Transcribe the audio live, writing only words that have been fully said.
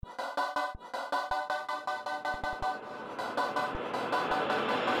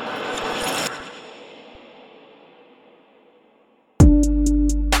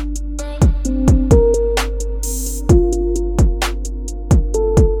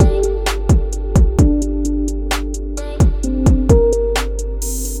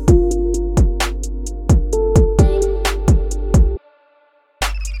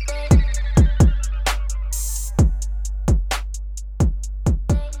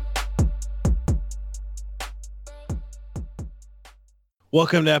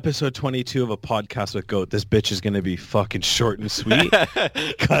Welcome to episode 22 of a podcast with Goat. This bitch is going to be fucking short and sweet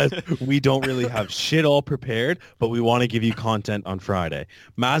because we don't really have shit all prepared, but we want to give you content on Friday.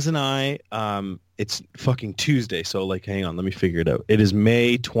 Maz and I, it's fucking Tuesday, so like, hang on, let me figure it out. It is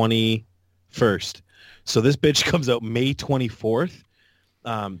May 21st. So this bitch comes out May 24th.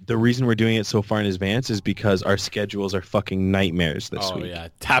 The reason we're doing it so far in advance is because our schedules are fucking nightmares this week. Oh, yeah.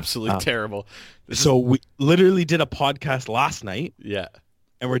 It's absolutely terrible. We literally did a podcast last night. Yeah.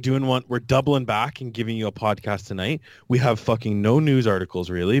 And we're doing one. We're doubling back and giving you a podcast tonight. We have fucking no news articles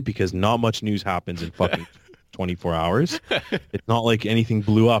really because not much news happens in fucking 24 hours. It's not like anything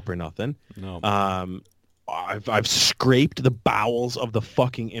blew up or nothing. No. I've scraped the bowels of the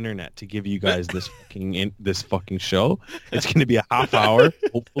fucking internet to give you guys this fucking show. It's going to be a half hour.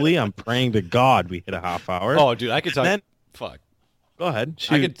 Hopefully, I'm praying to God we hit a half hour. Oh, dude, I could talk. Fuck. Go ahead.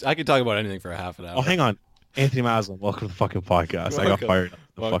 Shoot. I could talk about anything for a half an hour. Oh, hang on. Anthony Maslin, welcome to the fucking podcast. I got fired at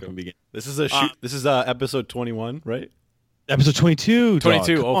the fucking beginning. This is This is episode 21, right? Episode 22.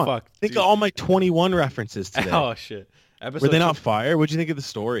 22. Oh, fuck. Think of all my 21 references today. Oh, shit. Were they not fire? What'd you think of the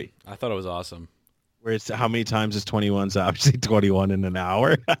story? I thought it was awesome. Where it's how many times is 21 actually 21 in an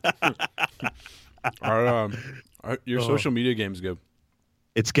hour? Your social media game's good.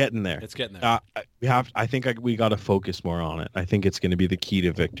 It's getting there. It's getting there. I think we got to focus more on it. I think it's going to be the key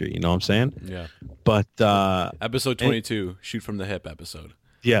to victory. You know what I'm saying? Yeah. But episode 22, shoot from the hip episode.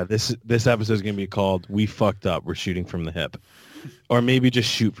 Yeah, this episode is going to be called "We Fucked Up. We're Shooting from the Hip," or maybe just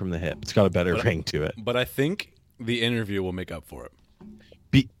shoot from the hip. It's got a better ring to it. But I think the interview will make up for it.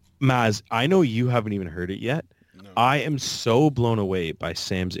 Maz, I know you haven't even heard it yet. No. I am so blown away by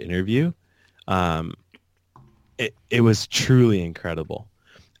Sam's interview. It was truly incredible.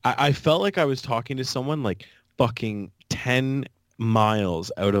 I felt like I was talking to someone like fucking 10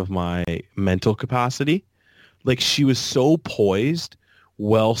 miles out of my mental capacity. Like she was so poised,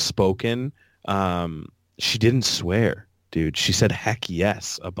 well-spoken. She didn't swear, dude. She said heck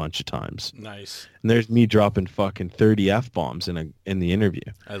yes a bunch of times. Nice. And there's me dropping fucking 30 F-bombs in the interview.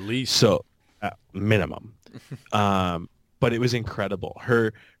 At least. So, minimum. But it was incredible.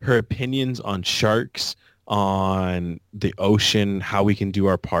 Her opinions on sharks, on the ocean, how we can do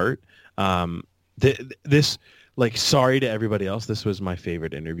our part. This, like, sorry to everybody else, this was my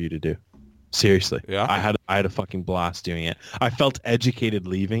favorite interview to do. Seriously. Yeah. I had a fucking blast doing it. I felt educated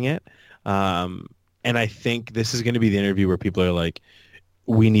leaving it. And I think this is going to be the interview where people are like,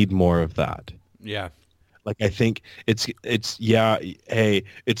 we need more of that. Yeah. Like, I think it's yeah, hey,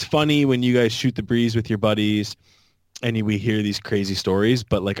 it's funny when you guys shoot the breeze with your buddies and we hear these crazy stories,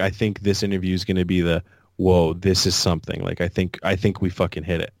 but like, I think this interview is going to be the, whoa, this is something. Like, I think we fucking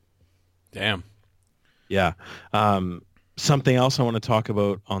hit it. Damn. Yeah. Something else I want to talk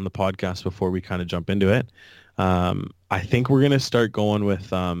about on the podcast before we kind of jump into it. I think we're going to start going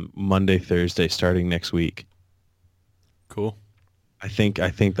with Monday, Thursday, starting next week. Cool. I think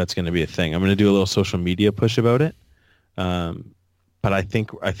that's going to be a thing. I'm going to do a little social media push about it. But I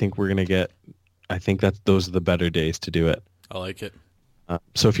think we're going to get, I think that those are the better days to do it. I like it.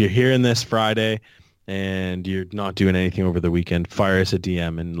 So if you're hearing this Friday and you're not doing anything over the weekend, fire us a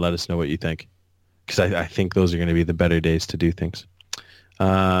DM and let us know what you think. Because I think those are going to be the better days to do things.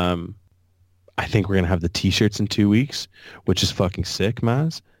 I think we're going to have the T-shirts in 2 weeks, which is fucking sick,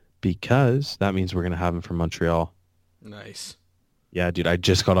 Maz, because that means we're going to have them from Montreal. Nice. Yeah, dude, I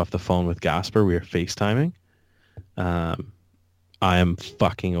just got off the phone with Gasper. We were FaceTiming. I am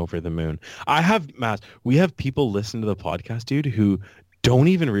fucking over the moon. We have people listen to the podcast, dude, who don't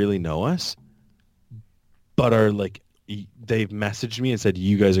even really know us, but are like, they've messaged me and said,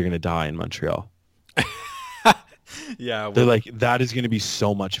 you guys are going to die in Montreal. Yeah. They're like, that is going to be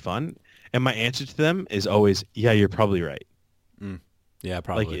so much fun. And my answer to them is always, yeah, you're probably right. Yeah,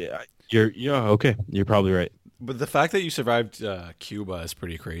 probably. Like, yeah, okay, you're probably right. But the fact that you survived Cuba is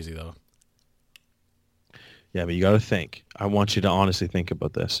pretty crazy, though. Yeah, but you got to think. I want you to honestly think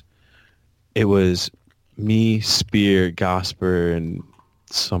about this. It was me, Spear, Gasper, and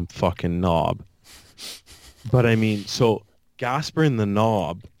some fucking knob. But I mean, so Gasper and the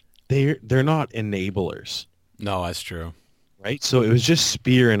knob, they're not enablers. No, that's true. Right? So it was just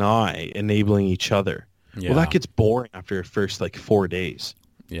Spear and I enabling each other. Yeah. Well, that gets boring after the first like 4 days.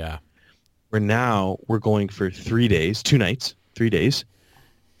 Yeah. We're going for 3 days, 2 nights, 3 days,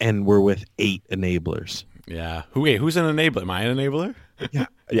 and we're with 8 enablers. Yeah. Who's an enabler? Am I an enabler? Yeah.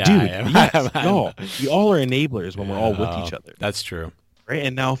 Yeah, Dude, I am. yes. No, we all are enablers when we're all with each other. That's true. Right?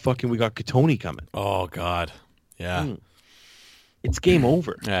 And now fucking we got Katoni coming. Oh, God. Yeah. It's game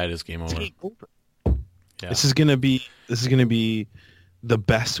over. Yeah, it is game over. It's game over. Yeah. This is gonna be the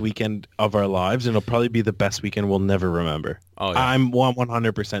best weekend of our lives, and it'll probably be the best weekend we'll never remember. Oh, yeah. I'm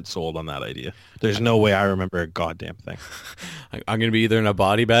 100% sold on that idea. There's no way I remember a goddamn thing. I'm going to be either in a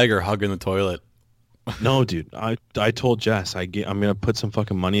body bag or hugging the toilet. No, dude. I told Jess I'm gonna put some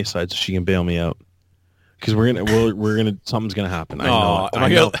fucking money aside so she can bail me out. Because we're gonna something's gonna happen. I know.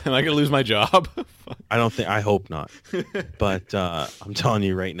 Am I gonna lose my job? I hope not. But I'm telling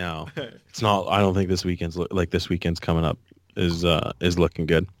you right now, it's not. I don't think this weekend's coming up is looking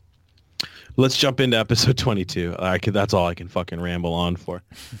good. Let's jump into episode 22. That's all I can fucking ramble on for.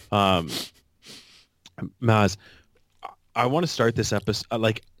 Maz, I want to start this episode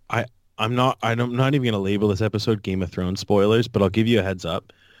I'm not even going to label this episode Game of Thrones spoilers, but I'll give you a heads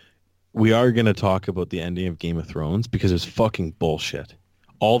up. We are going to talk about the ending of Game of Thrones because it's fucking bullshit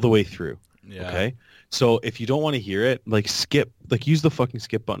all the way through. Yeah. Okay? So if you don't want to hear it, use the fucking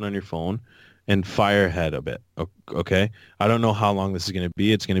skip button on your phone and fire ahead a bit. Okay? I don't know how long this is going to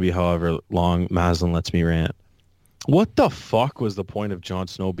be. It's going to be however long Maslin lets me rant. What the fuck was the point of Jon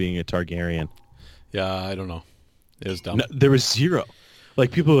Snow being a Targaryen? Yeah, I don't know. It was dumb. No, there was zero.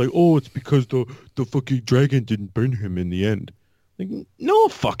 Like, people are like, oh, it's because the fucking dragon didn't burn him in the end. Like, no,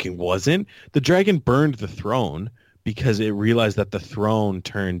 it fucking wasn't. The dragon burned the throne because it realized that the throne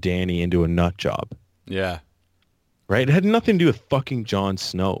turned Dany into a nut job. Yeah. Right? It had nothing to do with fucking Jon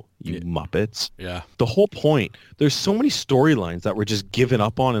Snow, you muppets. Yeah. The whole point, there's so many storylines that were just given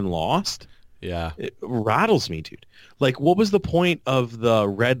up on and lost. Yeah. It rattles me, dude. Like, what was the point of the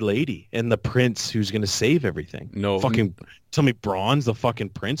Red Lady and the prince who's going to save everything? No. Fucking, tell me Bronn's the fucking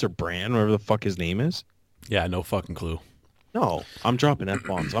prince or Bran, whatever the fuck his name is? Yeah, no fucking clue. No, I'm dropping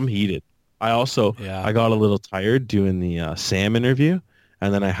F-bombs. I'm heated. I got a little tired doing the Sam interview,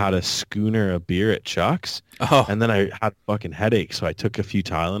 and then I had a schooner of beer at Chuck's, and then I had a fucking headache, so I took a few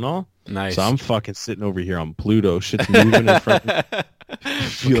Tylenol. Nice. So I'm fucking sitting over here on Pluto. Shit's moving in front of me. I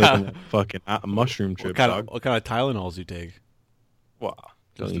feel like I'm on a fucking mushroom trip, dog. What kind of Tylenols you take? Wow.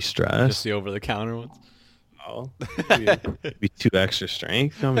 Don't you stress? Just the over-the-counter ones? Oh, maybe 2 extra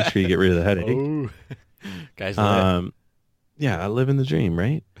strength. I'll make sure you get rid of the headache. Oh. Guys, yeah, I live in the dream,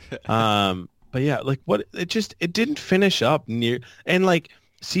 right? But yeah, like it didn't finish up near, and like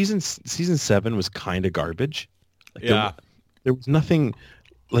season 7 was kind of garbage. Like, yeah, there was nothing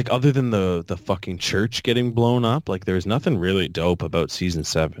like other than the fucking church getting blown up. Like, there was nothing really dope about season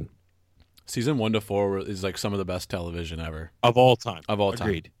 7. Season 1 to 4 is like some of the best television ever of all time.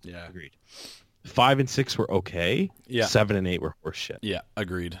 Agreed. Yeah, agreed. 5 and 6 were okay. Yeah. 7 and 8 were horseshit. Yeah,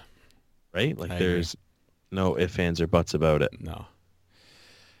 agreed. Right? Like, there's no ifs, ands, or buts about it. No.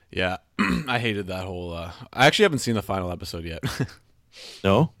 Yeah, I hated that whole... I actually haven't seen the final episode yet.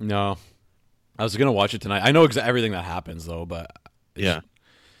 No? No. I was going to watch it tonight. I know everything that happens, though, but... Yeah.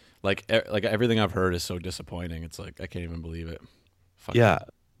 Like everything I've heard is so disappointing. It's like, I can't even believe it. Fuck. Yeah.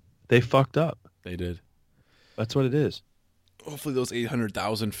 They fucked up. They did. That's what it is. Hopefully those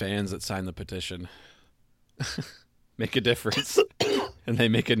 800,000 fans that signed the petition make a difference and they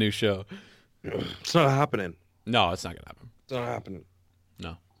make a new show. It's not happening. No, it's not going to happen. It's not happening.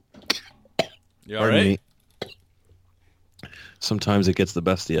 No. You all right? Sometimes it gets the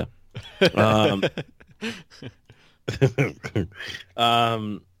best of you.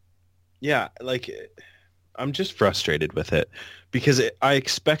 Yeah, like, I'm just frustrated with it because I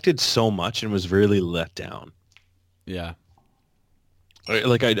expected so much and was really let down. Yeah.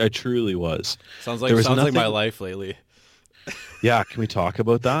 Like, I truly was. Sounds like my life lately. Yeah, can we talk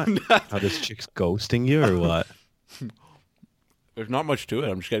about that? How this chick's ghosting you or what? There's not much to it.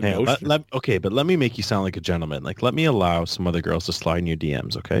 I'm just getting ghosted. Okay, but let me make you sound like a gentleman. Like, let me allow some other girls to slide in your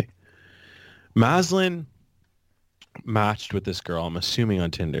DMs, okay? Maslin matched with this girl. I'm assuming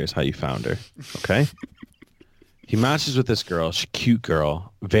on Tinder is how you found her, okay? He matches with this girl. She's a cute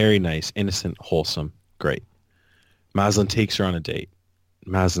girl. Very nice, innocent, wholesome. Great. Maslin takes her on a date.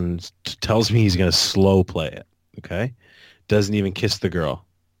 Maslin tells me he's going to slow play it, okay? Doesn't even kiss the girl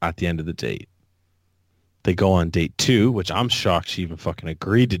at the end of the date. They go on date 2, which I'm shocked she even fucking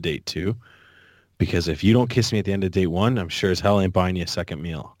agreed to date 2. Because if you don't kiss me at the end of date 1, I'm sure as hell ain't buying you a second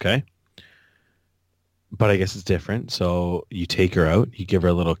meal, okay? But I guess it's different. So you take her out, you give her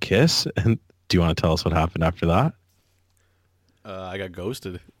a little kiss, and do you want to tell us what happened after that? I got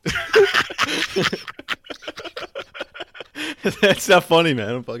ghosted. That's not funny, man.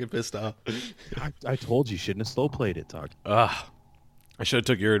 I'm fucking pissed off. I told you shouldn't have slow played it, dog. I should have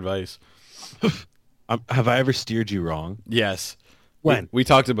took your advice. Have I ever steered you wrong? Yes. When? We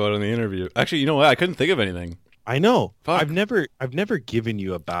talked about it in the interview. Actually, you know what? I couldn't think of anything. I know. Fuck. I've never given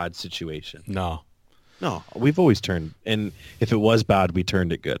you a bad situation. No. No, we've always turned, and if it was bad, we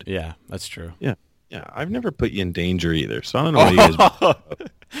turned it good. Yeah, that's true. Yeah. Yeah, I've never put you in danger either, so I don't know what you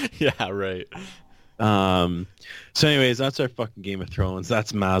guys. Yeah, right. So anyways, that's our fucking Game of Thrones.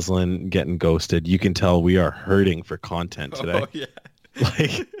 That's Maslin getting ghosted. You can tell we are hurting for content today. Oh, yeah.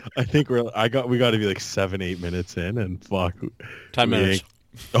 Like, I think we got to be like 7-8 minutes in, and fuck, 10 minutes.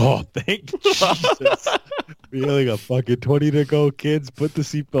 Oh, thank Jesus. We only got fucking 20 to go, kids. Put the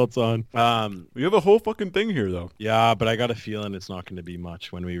seatbelts on. We have a whole fucking thing here, though. Yeah, but I got a feeling it's not going to be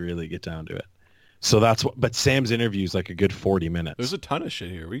much when we really get down to it. So that's what. But Sam's interview is like a good 40 minutes. There's a ton of shit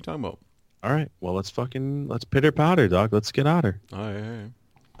here. What are you talking about? All right. Well, let's pitter patter, dog. Let's get at her. Oh,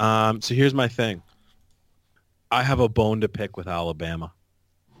 yeah. So here's my thing. I have a bone to pick with Alabama.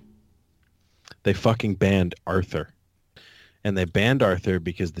 They fucking banned Arthur. And they banned Arthur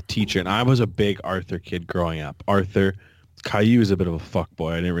because the teacher, and I was a big Arthur kid growing up. Caillou is a bit of a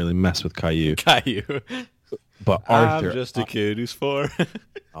fuckboy. I didn't really mess with Caillou. Caillou. But Arthur. I'm just a kid who's 4.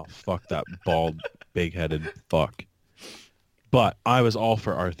 Oh, fuck that bald, big-headed fuck. But I was all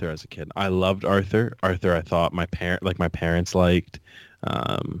for Arthur as a kid. I loved Arthur. Arthur, I thought my parents liked.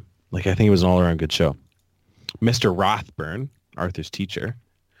 I think it was an all-around good show. Mr. Rathburn, Arthur's teacher,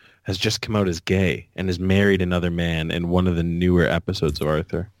 has just come out as gay and has married another man in one of the newer episodes of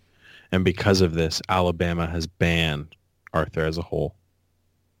Arthur. And because of this, Alabama has banned Arthur as a whole.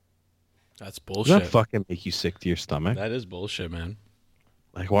 That's bullshit. Does that fucking make you sick to your stomach? That is bullshit, man.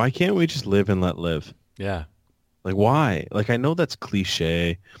 Like, why can't we just live and let live? Yeah. Like, why? Like, I know that's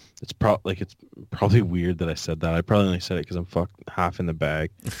cliche. It's probably weird that I said that. I probably only said it because I'm fucked half in the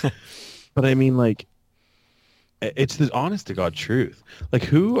bag. But I mean, like, it's the honest to God truth. Like,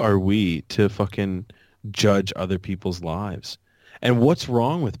 who are we to fucking judge other people's lives? And what's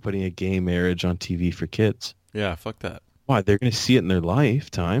wrong with putting a gay marriage on TV for kids? Yeah, fuck that. Why? They're going to see it in their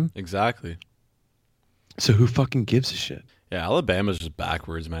lifetime. Exactly. So who fucking gives a shit? Yeah, Alabama's just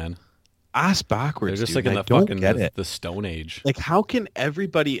backwards, man. Ass backwards. They're just dude. like in I the don't fucking get the Stone Age. Like, how can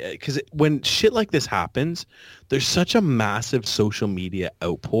everybody? Because when shit like this happens, there's such a massive social media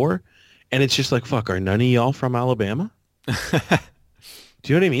outpour, and it's just like, fuck, are none of y'all from Alabama? Do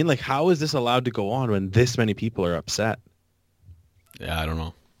you know what I mean? Like, how is this allowed to go on when this many people are upset? Yeah, I don't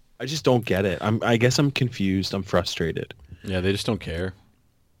know. I just don't get it. I guess I'm confused. I'm frustrated. Yeah, they just don't care.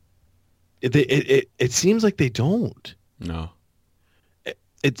 It seems like they don't. No.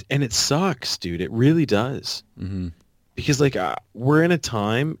 It sucks, dude. It really does. Mm-hmm. Because like we're in a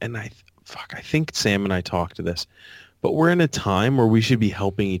time, and I think Sam and I talked to this, but we're in a time where we should be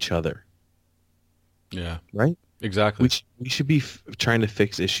helping each other. Yeah. Right? Exactly. We should be trying to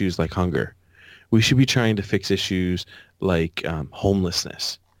fix issues like hunger. We should be trying to fix issues like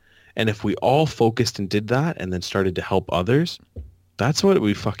homelessness. And if we all focused and did that and then started to help others, that's what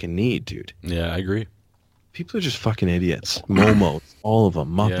we fucking need, dude. Yeah, I agree. People are just fucking idiots. Momos, all of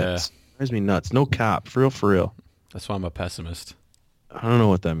them. Muppets. Yeah. Drives me nuts. No cap. For real. That's why I'm a pessimist. I don't know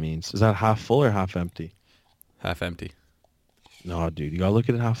what that means. Is that half full or half empty? Half empty. No, dude. You gotta look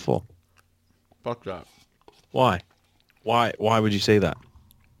at it half full. Fuck that. Why? Why would you say that?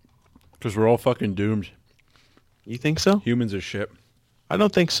 Because we're all fucking doomed. You think so? Humans are shit. I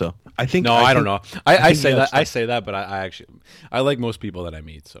don't think so. I think... No, I don't know. I say that. I I say that, but I like most people that I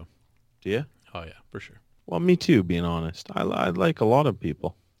meet, so. Do you? Oh, yeah, for sure. Well, me too, being honest. I like a lot of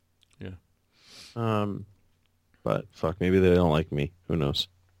people. Yeah. But fuck, maybe they don't like me. Who knows?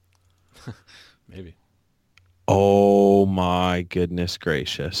 Maybe. Oh my goodness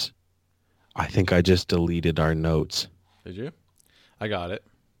gracious. I think I just deleted our notes. Did you? I got it.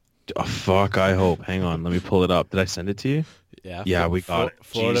 Oh, fuck, I hope. Hang on, let me pull it up. Did I send it to you? Yeah. Yeah, we got it.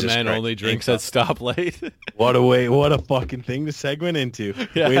 Florida Jesus man Christ. only drinks at stoplight. What a fucking thing to segment into.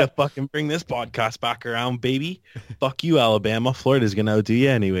 Yeah. Way to fucking bring this podcast back around, baby. Fuck you, Alabama. Florida's going to outdo you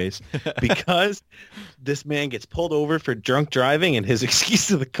anyways. Because this man gets pulled over for drunk driving, and his excuse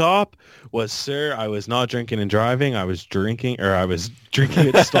to the cop was, sir, I was not drinking and driving. I was drinking at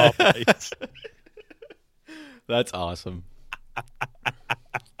stoplights. That's awesome.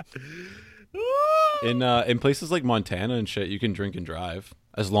 In places like Montana and shit, you can drink and drive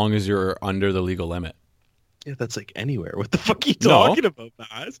as long as you're under the legal limit. Yeah, that's like anywhere. What the fuck are you talking about,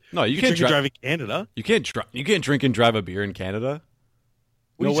 Maz? No, you can't can't drive in Canada. You can't drink and drive a beer in Canada.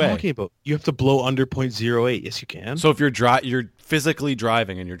 What are you talking about? You have to blow under .08. Yes, you can. So if you're physically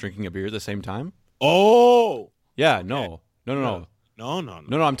driving and you're drinking a beer at the same time? Oh. Yeah, okay. No. No.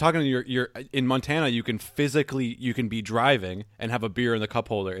 I'm talking to you're in Montana. You can be driving and have a beer in the cup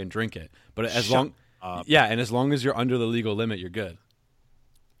holder and drink it. But as long as you're under the legal limit, you're good.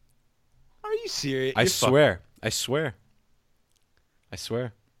 Are you serious? I swear.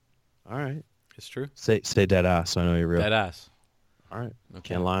 All right. It's true. Say dead ass so I know you're real. Dead ass. All right. No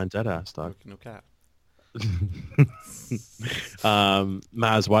Can't cap. lie on dead ass, dog. No cap.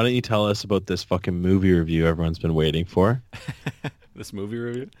 Maz, why don't you tell us about this fucking movie review everyone's been waiting for? This movie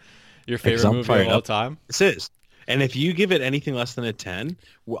review? Your Because favorite I'm movie of fired all up. time? This is. And if you give it anything less than a 10,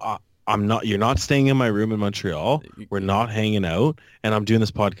 I'm not. You're not staying in my room in Montreal. We're not hanging out, and I'm doing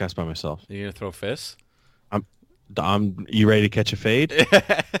this podcast by myself. You gonna throw fists? You ready to catch a fade?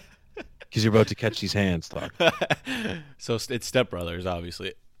 Because you're about to catch these hands, dog. So it's Step Brothers,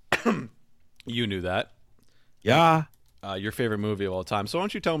 obviously. You knew that. Yeah. Your favorite movie of all time. So why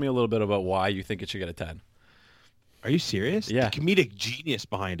don't you tell me a little bit about why you think it should get a 10? Are you serious? Yeah. The comedic genius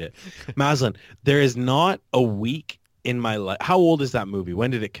behind it. Maslin, there is not a week in my life. How old is that movie? When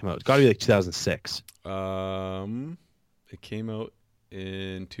did it come out? It's got to be like 2006. It came out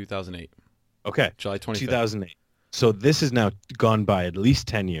in 2008. Okay. July 25th. 2008. So this has now gone by at least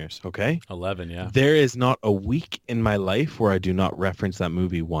 10 years, okay? 11, yeah. There is not a week in my life where I do not reference that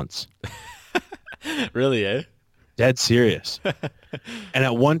movie once. Really, eh? Dead serious. And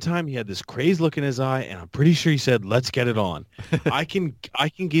at one time he had this crazed look in his eye, and I'm pretty sure he said, "Let's get it on." I can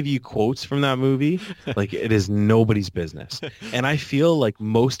give you quotes from that movie like it is nobody's business. And I feel like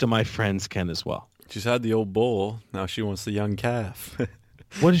most of my friends can as well. She's had the old bull. Now she wants the young calf.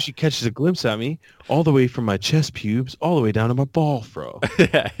 What if she catches a glimpse at me all the way from my chest pubes all the way down to my ball fro?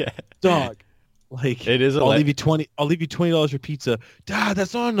 Yeah. Dog. Like it is. I'll leave you $20 for pizza. Dad,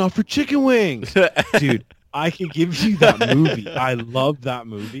 that's not enough for chicken wings. Dude, I can give you that movie. I love that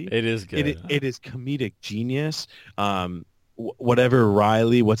movie. It is good. It is comedic genius. Whatever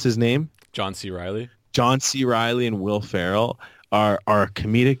Riley, what's his name? John C. Reilly. John C. Reilly and Will Ferrell are a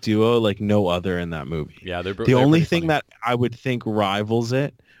comedic duo like no other in that movie. Yeah, they're the only thing funny. that I would think rivals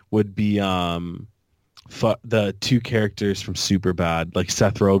it would be the two characters from Superbad, like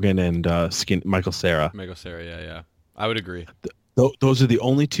Seth Rogen and Michael Cera. Michael Cera, yeah. I would agree. Those are the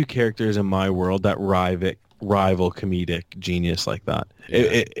only two characters in my world that rival comedic genius like that.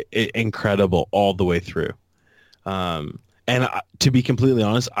 Yeah. Incredible all the way through. To be completely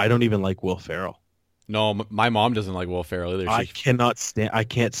honest, I don't even like Will Ferrell. No, my mom doesn't like Will Ferrell either. I can't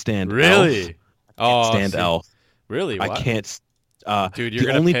stand really. Elf. Stand Elf. Really? What? I can't. Dude,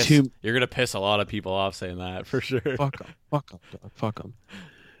 you're gonna piss a lot of people off saying that for sure. Fuck them, dog. Fuck them.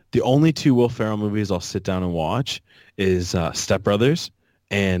 The only two Will Ferrell movies I'll sit down and watch is Step Brothers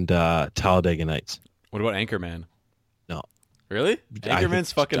and Talladega Nights. What about Anchorman? No. Really?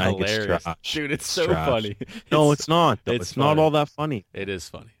 Anchorman's fucking hilarious. Dude, it's so funny. No, it's not. It's not all that funny. It is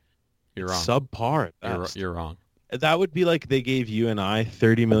funny. You're wrong. Subpar. You're wrong. That would be like they gave you and I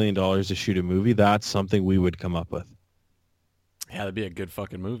 $30 million to shoot a movie. That's something we would come up with. Yeah, that'd be a good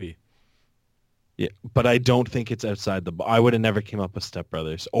fucking movie. Yeah, but I don't think it's outside the. I would have never came up with Step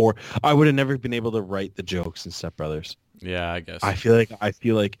Brothers, or I would have never been able to write the jokes in Step Brothers. Yeah, I guess. I feel like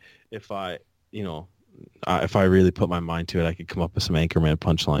if I really put my mind to it, I could come up with some Anchorman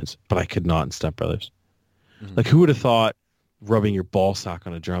punchlines, but I could not in Step Brothers. Mm-hmm. Like, who would have thought rubbing your ball sack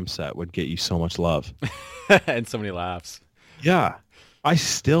on a drum set would get you so much love and so many laughs? Yeah, I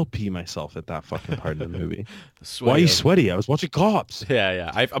still pee myself at that fucking part of the movie. Why are you sweaty? I was watching Cops.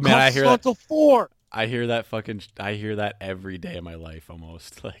 Yeah. I hear that until 4. I hear that every day of my life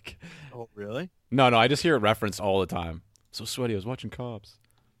almost. Like, oh really? No, I just hear it referenced all the time. So sweaty. I was watching Cops.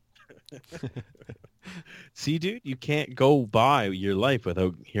 See, dude, you can't go by your life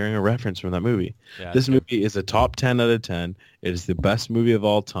without hearing a reference from that movie. Yeah, this movie is a top 10 out of 10. It is the best movie of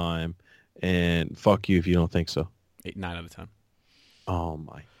all time, and fuck you if you don't think so. 9 out of 10. Oh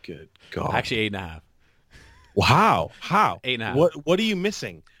my good God! Actually, 8.5. Wow, how? 8.5. What are you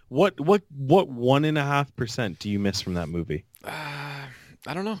missing? What 1.5% do you miss from that movie? I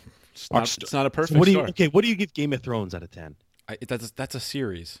don't know. It's not a perfect. So what do you give Game of Thrones out of 10? That's a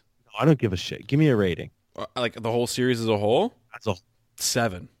series. I don't give a shit. Give me a rating. Like the whole series as a whole? That's a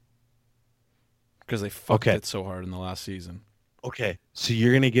 7. Because they fucked it so hard in the last season. Okay, so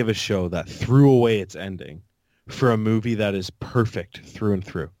you're going to give a show that threw away its ending for a movie that is perfect through and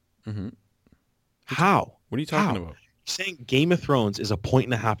through. Mm-hmm. How? What are you talking about? You're saying Game of Thrones is a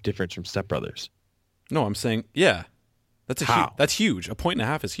 1.5 difference from Step Brothers. No, I'm saying, yeah. That's huge. A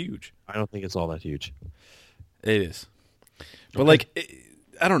 1.5 is huge. I don't think it's all that huge. It is. But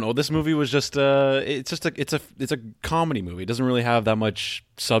I don't know. This movie was just it's a comedy movie. It doesn't really have that much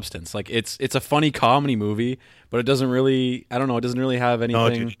substance. Like it's a funny comedy movie, but it doesn't really. I don't know. It doesn't really have anything.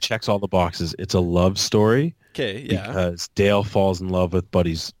 No, dude, it checks all the boxes. It's a love story. Okay, yeah. Because Dale falls in love with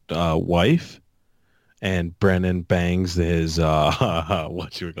Buddy's wife, and Brennan bangs his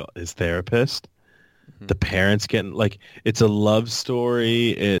his therapist. Mm-hmm. The parents getting it's a love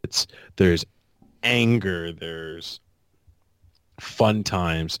story. There's anger. There's fun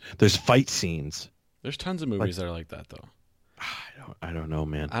times. There's fight scenes. There's tons of movies that are like that though. I don't know,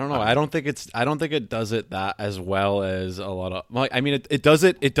 man. I don't know. I don't think it does it that as well as a lot of. Like, I mean, it does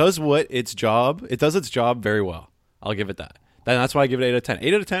its job. It does its job very well. I'll give it that. That's why I give it 8 out of 10.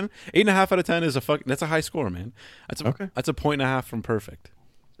 8 out of 10. 8.5 out of 10 is that's a high score, man. That's a point and a half from perfect.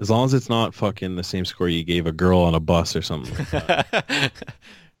 As long as it's not fucking the same score you gave a girl on a bus or something like that.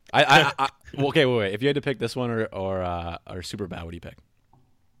 Okay, wait. If you had to pick this one or Superbad, what do you pick?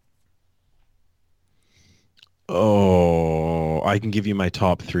 Oh, I can give you my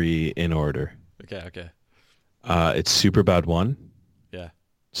top 3 in order. Okay. It's Superbad 1. Yeah.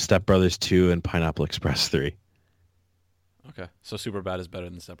 Step Brothers 2 and Pineapple Express 3. Okay. So Superbad is better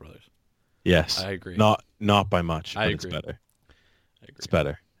than Step Brothers. Yes. I agree. Not by much, but I agree. it's better. I agree. It's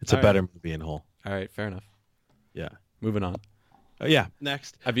better. It's a better movie in whole. All right, fair enough. Yeah. Moving on. Oh yeah,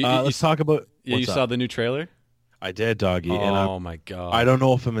 next. Let's talk about you saw the new trailer? I did, doggy. Oh my god. I don't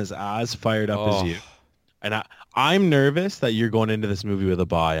know if I'm as fired up as you. And I'm nervous that you're going into this movie with a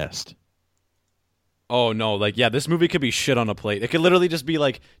bias. Oh no, this movie could be shit on a plate. It could literally just be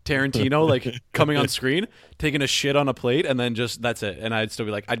like Tarantino coming on screen, taking a shit on a plate, and then just that's it. And I'd still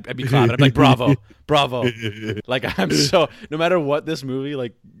be like, I'd be clapping. I'd be like, bravo. No matter what this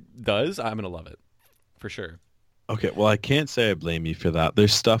movie does, I'm gonna love it. For sure. Okay, well, I can't say I blame you for that.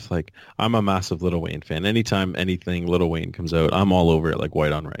 There's stuff I'm a massive Lil Wayne fan. Anytime anything Lil Wayne comes out, I'm all over it like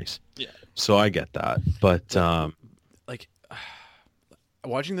white on rice. Yeah. So I get that. But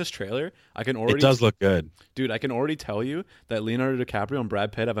watching this trailer, I can already... It does look good. Dude, I can already tell you that Leonardo DiCaprio and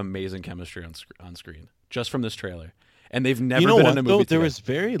Brad Pitt have amazing chemistry on screen just from this trailer. And they've never been in a movie together. There was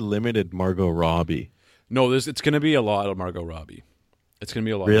very limited Margot Robbie. No, it's going to be a lot of Margot Robbie. It's going to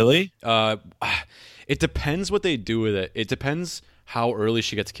be a lot. Really? It depends what they do with it. It depends how early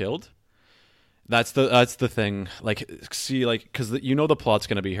she gets killed. That's the thing. Because the plot's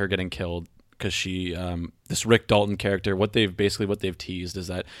going to be her getting killed because she this Rick Dalton character. What they've teased is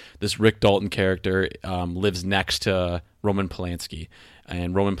that this Rick Dalton character lives next to Roman Polanski,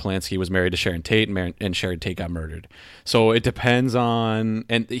 and Roman Polanski was married to Sharon Tate, and Sharon Tate got murdered. So it depends on,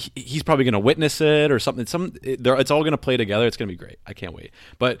 and he's probably going to witness it or something. It's all going to play together. It's going to be great. I can't wait.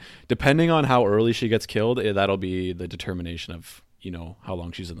 But depending on how early she gets killed, that'll be the determination of how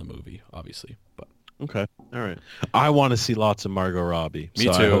long she's in the movie, obviously. But okay, all right. I want to see lots of Margot Robbie. Me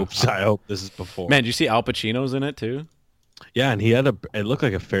too. I hope this is before. Man, did you see Al Pacino's in it too? Yeah, and it looked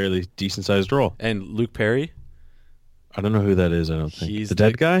like a fairly decent sized role. And Luke Perry. I don't know who that is. I don't think he's the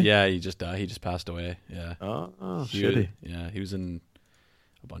dead guy. Yeah, he just died. He just passed away. Yeah. Oh, shitty. He was in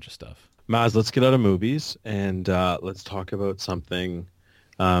a bunch of stuff. Maz, let's get out of movies and let's talk about something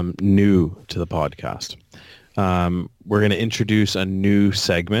new to the podcast. We're going to introduce a new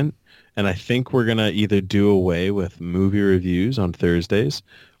segment, and I think we're going to either do away with movie reviews on Thursdays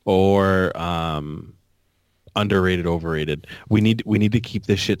or underrated, overrated. We need to keep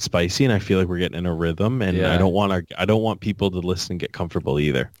this shit spicy, and I feel like we're getting in a rhythm, and I don't want people to listen and get comfortable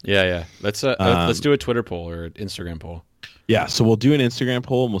either. Yeah. Let's do a Twitter poll or Instagram poll. Yeah, so we'll do an Instagram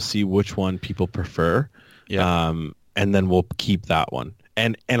poll and we'll see which one people prefer. Yeah. And then we'll keep that one.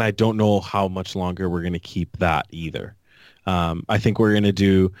 And I don't know how much longer we're going to keep that either. I think what we're going to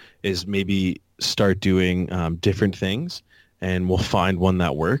do is maybe start doing different things, and we'll find one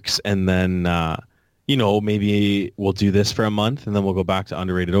that works, and then maybe we'll do this for a month, and then we'll go back to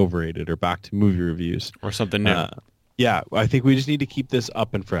underrated, overrated, or back to movie reviews. Or something new. Yeah, I think we just need to keep this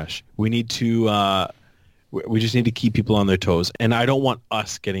up and fresh. We need to... we just need to keep people on their toes. And I don't want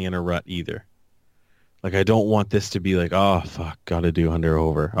us getting in a rut either. I don't want this to be like, oh, fuck, gotta do under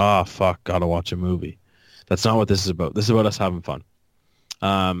over. Oh, fuck, gotta watch a movie. That's not what this is about. This is about us having fun.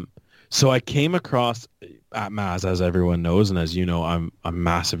 So I came across, at Maz, as everyone knows, and as you know, I'm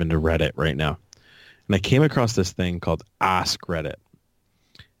massive into Reddit right now. And I came across this thing called Ask Reddit.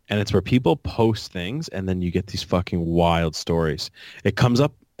 And it's where people post things, and then you get these fucking wild stories. It comes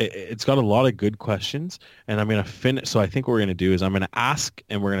up. It's got a lot of good questions, and I'm going to finish. So I think what we're going to do is I'm going to ask,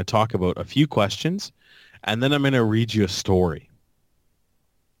 and we're going to talk about a few questions, and then I'm going to read you a story.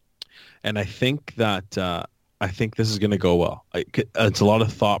 And I think that this is going to go well. It's a lot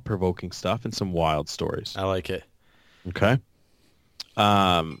of thought-provoking stuff and some wild stories. I like it. Okay.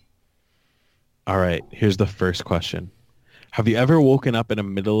 All right. Here's the first question. Have you ever woken up in the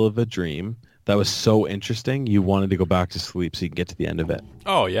middle of a dream that was so interesting you wanted to go back to sleep so you can get to the end of it?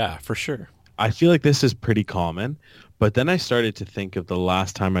 Oh, yeah, for sure. I feel like this is pretty common, but then I started to think of the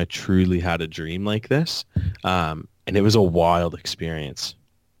last time I truly had a dream like this, and it was a wild experience.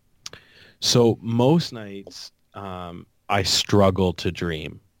 So most nights I struggle to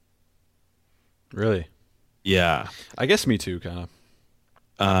dream. Really? Yeah. I guess me too, kind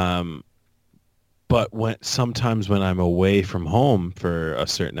of. But sometimes when I'm away from home for a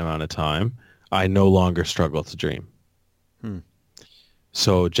certain amount of time, I no longer struggle to dream.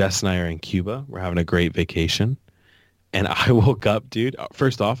 So Jess and I are in Cuba. We're having a great vacation. And I woke up, dude.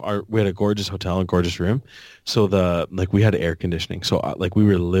 First off, we had a gorgeous hotel and gorgeous room. So we had air conditioning. So like we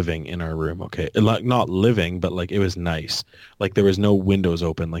were living in our room, okay? And, like not living, but like it was nice. Like there was no windows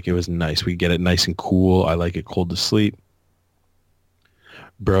open. Like it was nice. We get it nice and cool. I like it cold to sleep.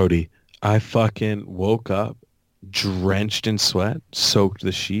 Brody, I fucking woke up drenched in sweat, soaked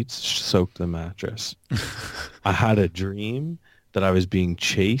the sheets, soaked the mattress. I had a dream that I was being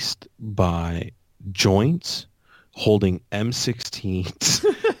chased by joints holding M16s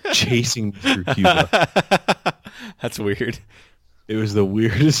chasing me through Cuba. That's weird. It was the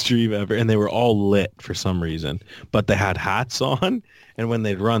weirdest dream ever. And they were all lit for some reason. But they had hats on. And when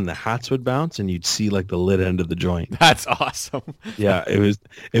they'd run, the hats would bounce and you'd see like the lit end of the joint. That's awesome. Yeah, it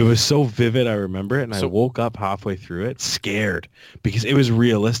was so vivid. I remember it. And I woke up halfway through it scared because it was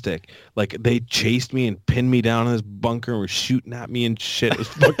realistic. Like they chased me and pinned me down in this bunker and were shooting at me and shit. It was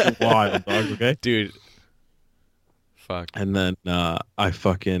fucking wild, dog. Okay. Dude. Fuck. And then I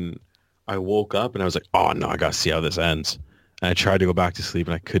woke up and I was like, oh no, I gotta see how this ends. And I tried to go back to sleep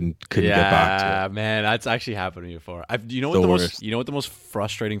and I couldn't get back to it. Yeah, man, that's actually happened to me before. You know what the most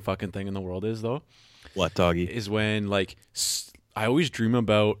frustrating fucking thing in the world is though? What, doggy? Is when like I always dream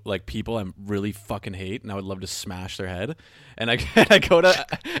about like people I really fucking hate and I would love to smash their head. And I go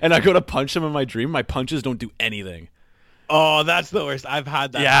to punch them in my dream. My punches don't do anything. Oh, that's the worst. I've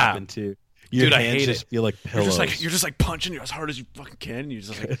had that happen too. Your Dude, hands I hate just it. feel like pillows. You're just like punching as hard as you fucking can, and you're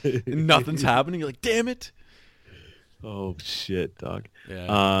just like nothing's happening. You're like, damn it. Oh shit, dog. Yeah.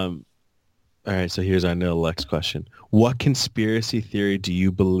 All right, so here's our next question. What conspiracy theory do you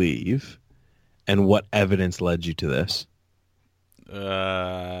believe, and what evidence led you to this?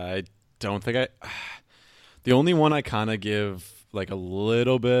 I don't think the only one I kind of give like a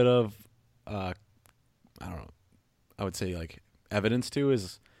little bit of, I don't know, I would say like evidence to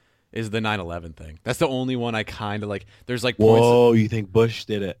is the 9/11 thing. That's the only one I kind of like. There's like points. Whoa, you think Bush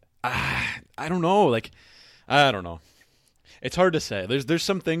did it? I don't know. Like, I don't know. It's hard to say. There's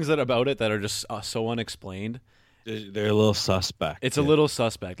some things about it that are just so unexplained. They're a little suspect. It's a little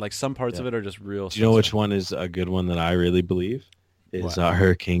suspect. Like some parts of it are just real. Do you know which one is a good one that I really believe? Is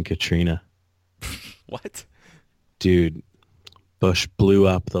Hurricane Katrina. What? Dude, Bush blew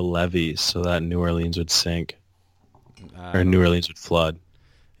up the levees so that New Orleans would sink. Or New Orleans would flood.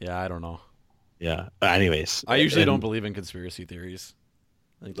 Yeah, I don't know. Yeah. Anyways. I usually don't believe in conspiracy theories.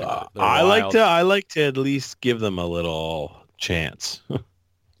 I like to at least give them a little chance.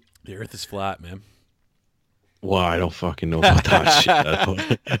 The earth is flat, man. Well, I don't fucking know about that shit. I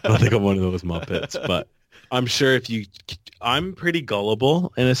don't think I'm one of those Muppets, but I'm sure I'm pretty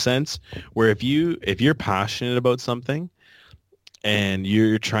gullible in a sense where if you're passionate about something and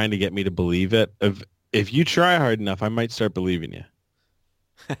you're trying to get me to believe it, if you try hard enough, I might start believing you.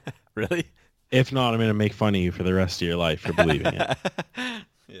 Really? If not, I'm going to make fun of you for the rest of your life for believing it.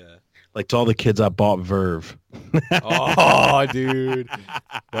 Yeah. Like to all the kids that bought Verve. Oh, dude.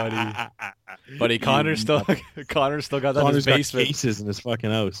 Buddy, Connor's still got that in his basement. Got cases in his fucking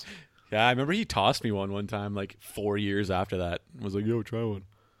house. Yeah, I remember he tossed me one time, like 4 years after that. I was like, yo, try one.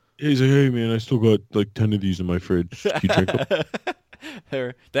 He's like, hey, man, I still got like 10 of these in my fridge. Can you drink them?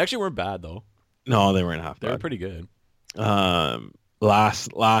 They actually weren't bad, though. No, they weren't half bad. They were pretty good.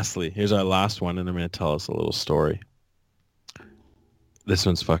 Lastly, here's our last one, and I'm going to tell us a little story. This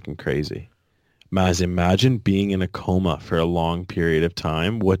one's fucking crazy. Maz, imagine being in a coma for a long period of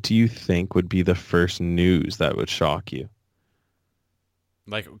time. What do you think would be the first news that would shock you?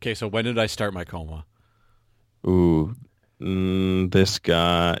 Like, okay, so when did I start my coma? Ooh, this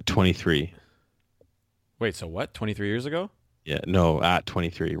guy, 23. Wait, so what? 23 years ago? Yeah, no, at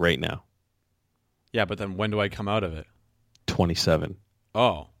 23, right now. Yeah, but then when do I come out of it? 27.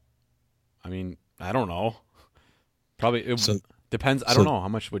 Oh. I mean, I don't know. Probably depends. I don't know how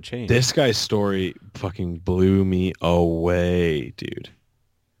much would change. This guy's story fucking blew me away, dude.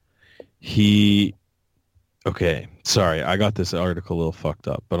 Okay, sorry, I got this article a little fucked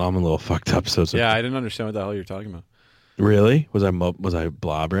up, but I'm a little fucked up. So yeah, I didn't understand what the hell you're talking about. Really? Was I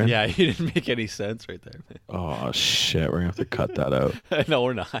blabbering? Yeah, you didn't make any sense right there, man. Oh shit, we're gonna have to cut that out. No,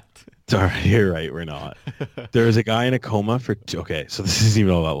 we're not. Sorry, you're right, we're not. There was a guy in a coma for so this isn't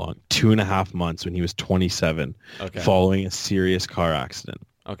even all that long. 2.5 months when he was 27, following a serious car accident.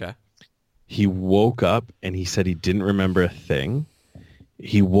 Okay. He woke up and he said he didn't remember a thing.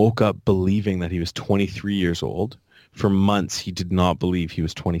 He woke up believing that he was 23 years old. For months, he did not believe he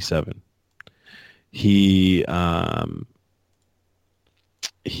was 27. He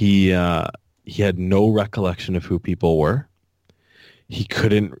He had no recollection of who people were.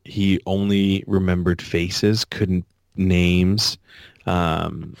 He only remembered faces, couldn't names,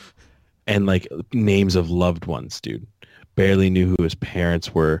 um, and like names of loved ones, dude. Barely knew who his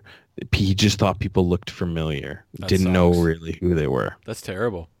parents were. He just thought people looked familiar. That Didn't know sucks. really who they were. That's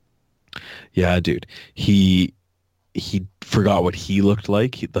terrible. Yeah, dude. He forgot what he looked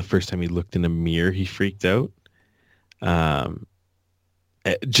like. The first time he looked in a mirror, he freaked out. Um,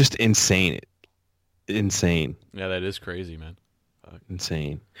 just insane, insane, Yeah, that is crazy, man. Fuck.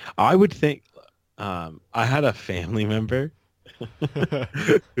 insane. I would think. I had a family member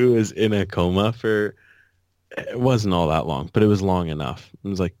who was in a coma for. It wasn't all that long, but it was long enough. It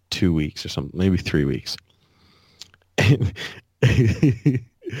was like 2 weeks or something, maybe 3 weeks. And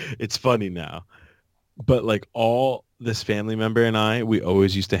it's funny now, but like all this family member and we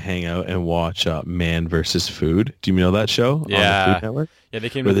always used to hang out and watch Man versus Food. Do you know that show on the Yeah. Food Network? Yeah, they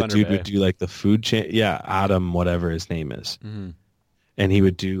came Where to the Thunder dude Bay. would do like the food chain. Yeah, Adam, whatever his name is. Mhm. And he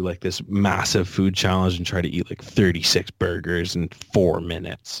would do like this massive food challenge and try to eat like 36 burgers in 4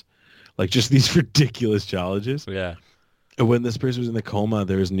 minutes. Like just these ridiculous challenges. Yeah. And when this person was in the coma,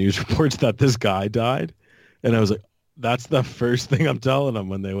 there was news reports that this guy died. And I was like, that's the first thing I'm telling them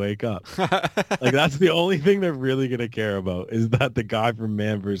when they wake up. Like that's the only thing they're really going to care about is that the guy from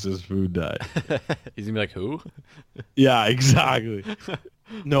Man versus Food died. He's gonna be like, who? Yeah, exactly.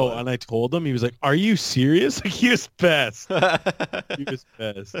 No, and I told him, he was like, are you serious? Like he was pissed. He was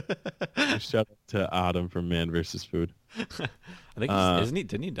pissed. So shout out to Adam from Man versus Food. I think isn't he?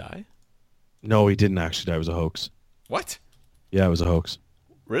 Didn't he die? No, he didn't actually die. It was a hoax. What? Yeah, it was a hoax.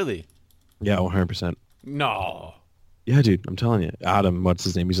 Really? Yeah, 100%. No. Yeah, dude, I'm telling you. Adam, what's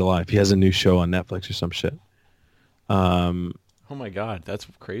his name? He's alive. He has a new show on Netflix or some shit. Oh my god, that's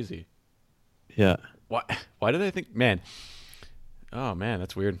crazy. Yeah. Why? Why did I think? Man. Oh man,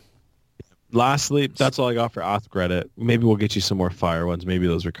 that's weird. Lastly, that's all I got for Ask Reddit. Maybe we'll get you some more fire ones. Maybe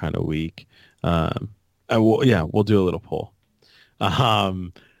those are kind of weak. We'll do a little poll.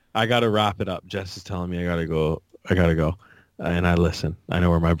 I got to wrap it up. Jess is telling me I got to go. And I listen. I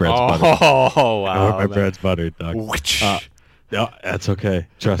know where my bread's buttered. Oh I know where wow. my bread's buttered, dog. Which? No, that's okay.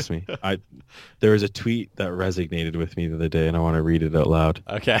 Trust me. There was a tweet that resonated with me the other day, and I want to read it out loud.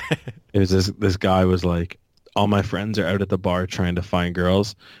 Okay. It was this guy was like, all my friends are out at the bar trying to find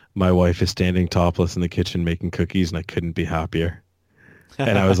girls. My wife is standing topless in the kitchen making cookies, and I couldn't be happier.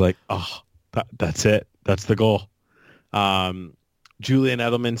 And I was like, oh, that's it. That's the goal. Julian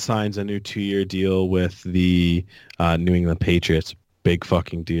Edelman signs a new 2-year deal with the New England Patriots. Big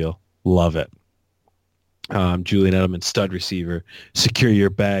fucking deal. Love it. Julian Edelman, stud receiver. Secure your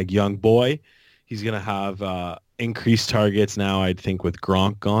bag, young boy. He's going to have increased targets now, I think, with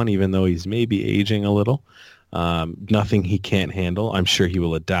Gronk gone, even though he's maybe aging a little. Nothing he can't handle. I'm sure he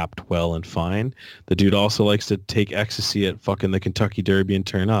will adapt well and fine. The dude also likes to take ecstasy at fucking the Kentucky Derby and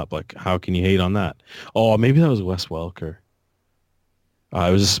turn up. Like, how can you hate on that? Oh, maybe that was Wes Welker.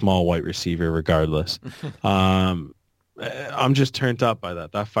 It was a small white receiver regardless. I'm just turned up by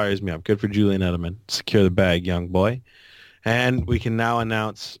that. That fires me up. Good for Julian Edelman. Secure the bag, young boy. And we can now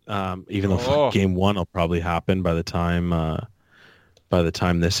announce, even though game 1 will probably happen by the time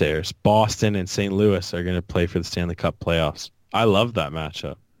this airs, Boston and St. Louis are going to play for the Stanley Cup playoffs. I love that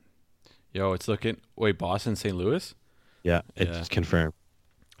matchup. Yo, it's looking. Wait, Boston, St. Louis? Yeah, it's confirmed.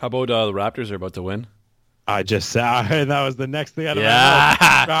 How about the Raptors are about to win? I just said that was the next thing out of my Yeah.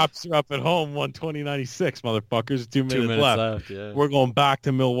 mouth. Raps are up at home, 120-96, motherfuckers. 2 minutes, 2 minutes left. left. Yeah. We're going back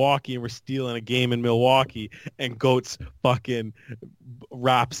to Milwaukee, and we're stealing a game in Milwaukee. And Goat's fucking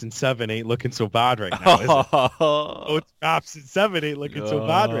Raps and 7 ain't looking so bad right now, is it? Goat's Raps and 7 ain't looking so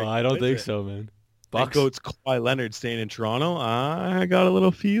bad right now. I don't think is it? so, man. And Bucks. Goat's Kawhi Leonard staying in Toronto. I got a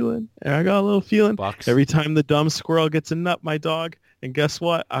little feeling. Bucks. Every time the dumb squirrel gets a nut, my dog. And guess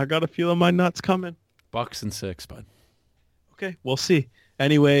what? I got a feeling my nut's coming. Bucks and 6, bud. Okay, we'll see.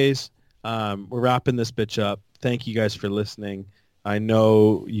 Anyways, we're wrapping this bitch up. Thank you guys for listening. I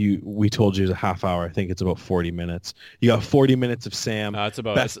know we told you it was a half hour. I think it's about 40 minutes. You got 40 minutes of Sam. It's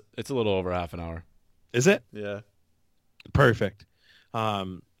about it's a little over half an hour. Is it? Yeah. Perfect.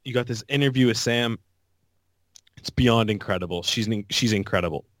 You got this interview with Sam. It's beyond incredible. She's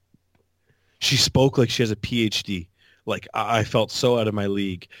incredible. She spoke like she has a PhD. Like I felt so out of my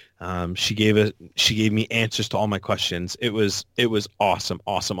league. She gave me answers to all my questions. It was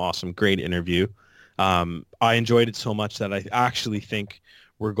awesome. Great interview. I enjoyed it so much that I actually think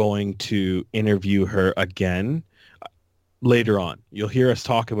we're going to interview her again later on. You'll hear us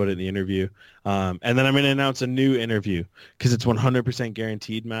talk about it in the interview. And then I'm going to announce a new interview because it's 100%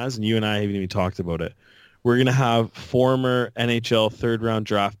 guaranteed, Maz, and you and I haven't even talked about it. We're going to have former NHL third-round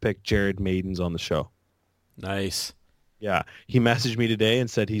draft pick Jared Maidens on the show. Nice. Yeah. He messaged me today and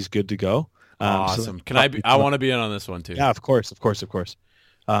said he's good to go. Awesome. Can I be, I want to be in on this one too. Yeah, of course. It's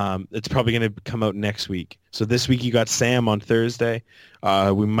probably going to come out next week. So this week you got Sam on Thursday.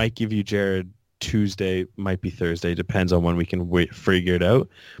 We might give you Jared Tuesday, might be Thursday. Depends on when we can figure it out.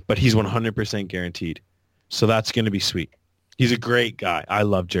 But he's 100% guaranteed. So that's going to be sweet. He's a great guy. I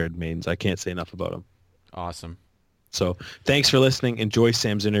love Jared Maidens. I can't say enough about him. Awesome. So thanks for listening. Enjoy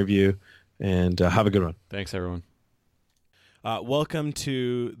Sam's interview and have a good one. Thanks, everyone. Welcome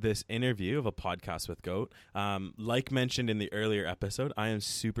to this interview of a podcast with Goat. Like mentioned in the earlier episode, I am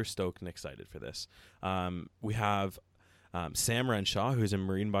super stoked and excited for this. We have Sam Renshaw, who's a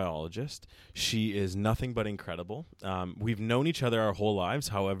marine biologist. She is nothing but incredible. We've known each other our whole lives.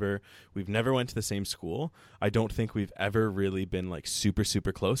 However, we've never went to the same school. I don't think we've ever really been like super,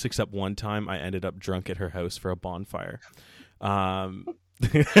 super close, except one time I ended up drunk at her house for a bonfire.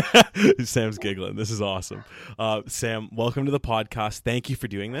 Sam's giggling. This is awesome. Sam, welcome to the podcast. Thank you for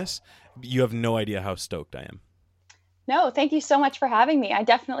doing this. You have no idea how stoked I am. No, thank you so much for having me. I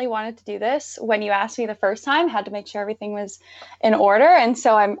definitely wanted to do this. When you asked me the first time, had to make sure everything was in order, and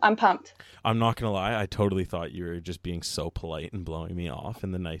so I'm pumped. I'm not gonna lie, I totally thought you were just being so polite and blowing me off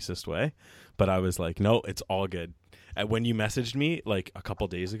in the nicest way, but I was like, no, it's all good. When you messaged me like a couple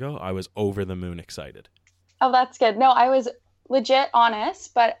days ago, I was over the moon excited. Oh, that's good. No, I was legit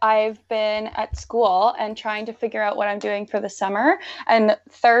honest, but I've been at school and trying to figure out what I'm doing for the summer. And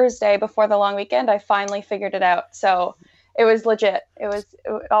Thursday before the long weekend, I finally figured it out. So it was legit. It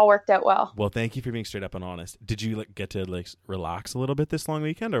all worked out well. Well, thank you for being straight up and honest. Did you get to relax a little bit this long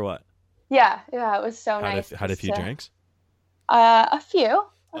weekend or what? Yeah, it was so nice. Had a few drinks? A few.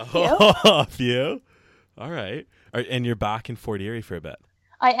 A few. All right. And you're back in Fort Erie for a bit.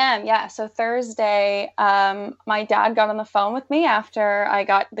 I am, yeah. So Thursday, my dad got on the phone with me after I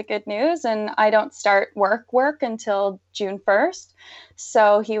got the good news, and I don't start work until June 1st.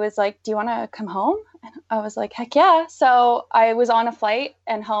 So he was like, do you want to come home? And I was like, heck yeah. So I was on a flight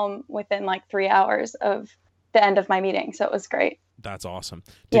and home within like 3 hours of the end of my meeting. So it was great. That's awesome.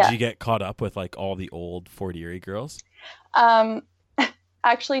 Did you get caught up with like all the old Fort Erie girls?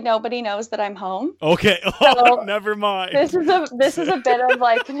 Actually, nobody knows that I'm home. Okay. So never mind. This is a bit of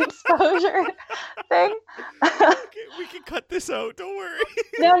like an exposure thing. Okay, we can cut this out. Don't worry.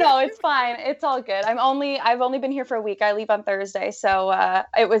 No, it's fine. It's all good. I've only been here for a week. I leave on Thursday, so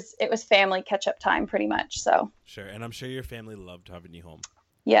it was family catch up time pretty much. So sure, and I'm sure your family loved having you home.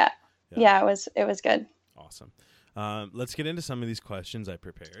 Yeah. It was good. Awesome. Let's get into some of these questions I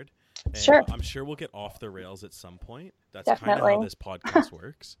prepared. And sure. I'm sure we'll get off the rails at some point. That's Definitely. kind of how this podcast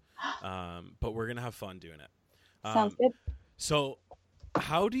works. But we're going to have fun doing it. Sounds good. So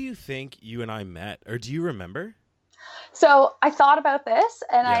how do you think you and I met? Or do you remember? So I thought about this,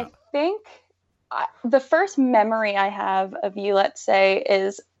 and I think the first memory I have of you, let's say,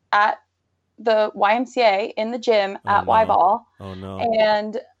 is at the YMCA in the gym at Y-Ball. Oh, no.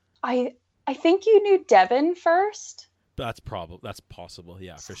 And I think you knew Devin first. That's possible.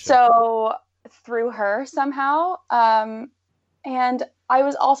 Yeah, for sure. So through her somehow. And I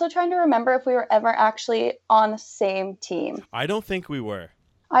was also trying to remember if we were ever actually on the same team. I don't think we were.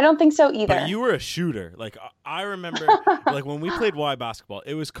 I don't think so either. But you were a shooter. Like I remember like when we played Y basketball,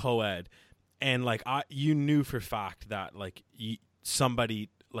 it was co-ed, and like you knew for fact that like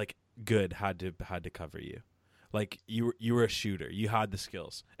somebody like good had to cover you. Like you were a shooter. You had the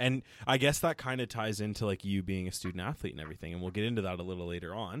skills. And I guess that kind of ties into like you being a student athlete and everything. And we'll get into that a little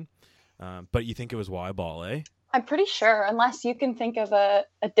later on. But you think it was Y-ball, eh? I'm pretty sure, unless you can think of a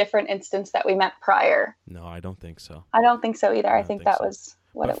different instance that we met prior. No, I don't think so. I don't think so either. I think that was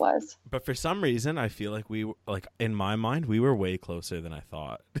what it was. But for some reason, I feel like in my mind, we were way closer than I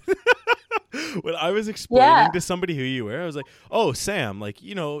thought. When I was explaining to somebody who you were, I was like, oh, Sam, like,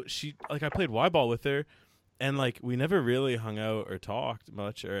 she, like I played Y-ball with her. And, like, we never really hung out or talked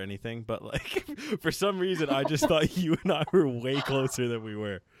much or anything. But, like, for some reason, I just thought you and I were way closer than we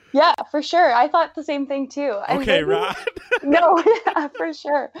were. Yeah, for sure. I thought the same thing, too. Okay, right. No, yeah, for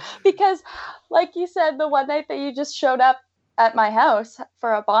sure. Because, like you said, the one night that you just showed up at my house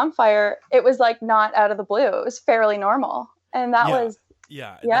for a bonfire, it was, like, not out of the blue. It was fairly normal. And that was...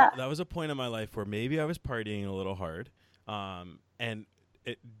 Yeah. That was a point in my life where maybe I was partying a little hard. Do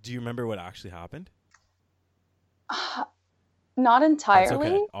you remember what actually happened? Not entirely.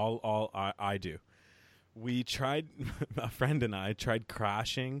 That's okay. I do. We tried, a friend and I tried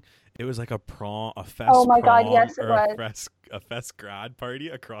crashing. It was like a fest. Oh my God, yes, it was. A fest grad party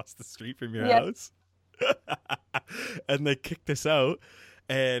across the street from your house. And they kicked us out.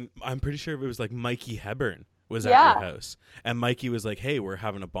 And I'm pretty sure it was like Mikey Hebburn was at Yeah. your house. And Mikey was like, hey, we're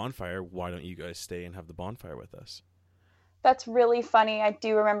having a bonfire. Why don't you guys stay and have the bonfire with us? That's really funny. I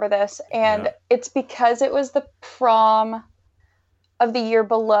do remember this. And Yeah. it's because it was the prom of the year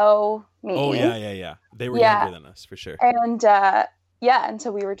below me. Oh, yeah. They were Yeah. younger than us, for sure. And and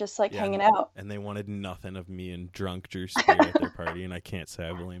so we were just like hanging out. And they wanted nothing of me and drunk Drew Spear at their party, and I can't say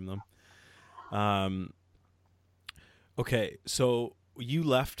I blame them. Okay, so you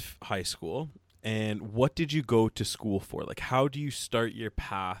left high school, and what did you go to school for? Like, how do you start your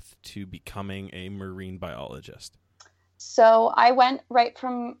path to becoming a marine biologist? So I went right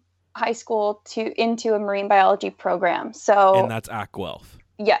from high school into a marine biology program. So And that's at Guelph.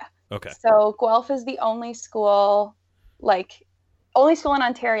 Yeah. Okay. So Guelph is the only school in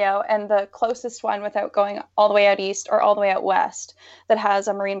Ontario, and the closest one without going all the way out east or all the way out west, that has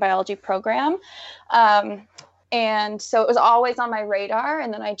a marine biology program. And so it was always on my radar,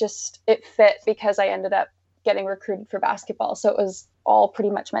 and then it fit because I ended up getting recruited for basketball. So it was all pretty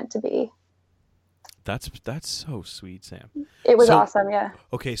much meant to be. That's so sweet, Sam. It was awesome, yeah.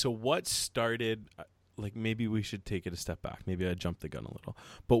 Okay, so what started, like, maybe we should take it a step back. Maybe I jumped the gun a little.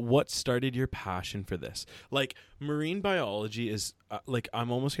 But what started your passion for this? Like, marine biology is, like,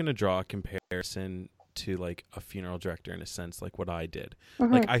 I'm almost going to draw a comparison to, like, a funeral director in a sense, like what I did.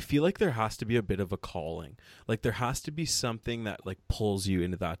 Mm-hmm. Like, I feel like there has to be a bit of a calling. Like, there has to be something that, like, pulls you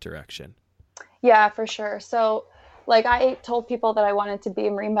into that direction. Yeah, for sure. So, like, I told people that I wanted to be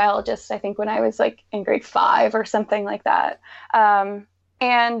a marine biologist, I think when I was like in grade 5 or something like that.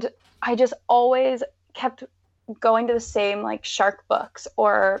 And I just always kept going to the same like shark books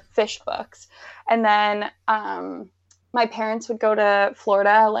or fish books. And then my parents would go to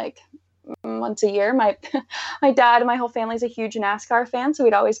Florida like once a year. My dad and my whole family's a huge NASCAR fan, so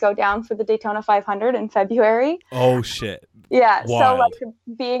we'd always go down for the Daytona 500 in February. Oh shit. Yeah. Wild. So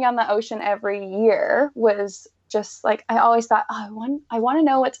like being on the ocean every year was just like, I always thought, oh, I want to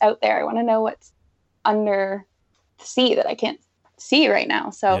know what's out there. I want to know what's under the sea that I can't see right now.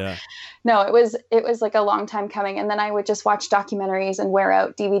 So Yeah. no, it was like a long time coming. And then I would just watch documentaries and wear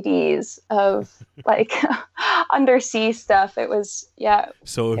out DVDs of like undersea stuff. It was, yeah.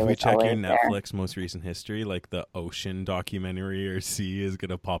 So if we check your always Netflix most recent history, like the ocean documentary or sea is going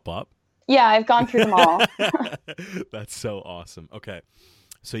to pop up. Yeah, I've gone through them all. That's so awesome. Okay.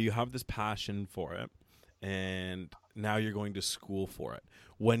 So you have this passion for it, and now you're going to school for it.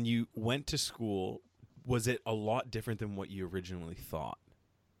 When you went to school, was it a lot different than what you originally thought?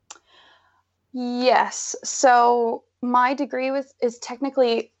 Yes. So my degree is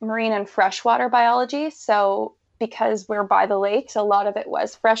technically marine and freshwater biology. So because we're by the lakes, a lot of it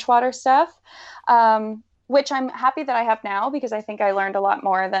was freshwater stuff, which I'm happy that I have now because I think I learned a lot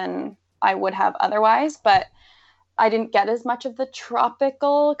more than I would have otherwise. But I didn't get as much of the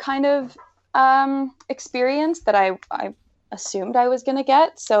tropical kind of experience that I assumed I was going to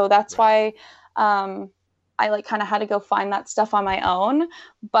get. So that's why I like kind of had to go find that stuff on my own,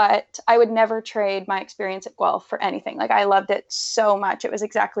 but I would never trade my experience at Guelph for anything. Like I loved it so much. It was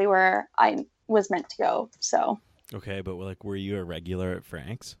exactly where I was meant to go. So. Okay. But like, were you a regular at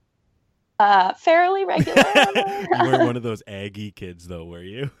Frank's? Fairly regular. You weren't one of those Aggie kids though, were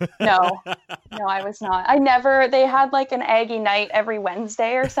you? No, I was not. They had like an Aggie night every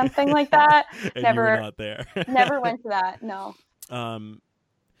Wednesday or something like that. And you were not there. Never went to that. No.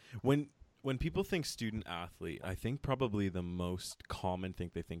 When people think student athlete, I think probably the most common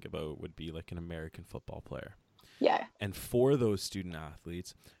thing they think about would be like an American football player. Yeah. And for those student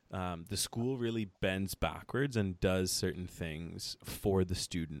athletes, the school really bends backwards and does certain things for the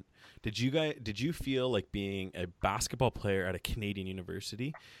student. Did you feel like being a basketball player at a Canadian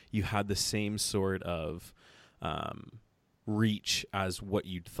university, you had the same sort of reach as what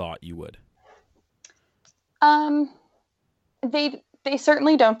you'd thought you would? They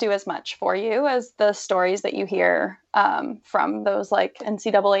certainly don't do as much for you as the stories that you hear from those like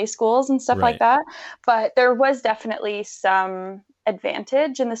NCAA schools and stuff like that. But there was definitely some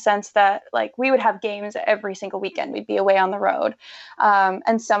advantage in the sense that like we would have games every single weekend. We'd be away on the road.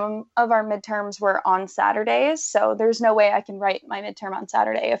 And some of our midterms were on Saturdays. So there's no way I can write my midterm on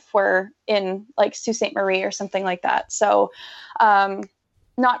Saturday if we're in like Sault Ste. Marie or something like that. So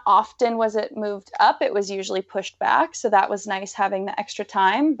not often was it moved up. It was usually pushed back. So that was nice having the extra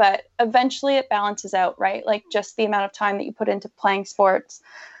time, but eventually it balances out, right? Like just the amount of time that you put into playing sports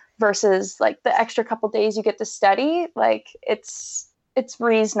versus like the extra couple days you get to study. Like it's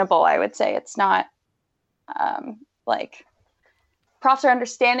reasonable. I would say it's not like profs are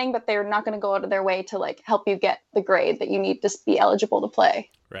understanding, but they're not going to go out of their way to like help you get the grade that you need to be eligible to play.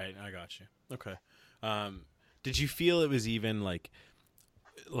 Right. I got you. Okay. Did you feel it was even like,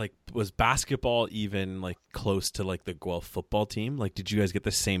 like, was basketball even like close to like the Guelph football team? Like, did you guys get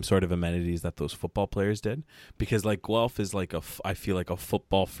the same sort of amenities that those football players did? Because like Guelph is like I feel like a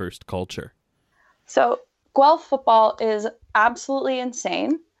football first culture. So Guelph football is absolutely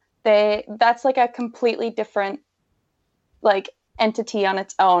insane. That's like a completely different like entity on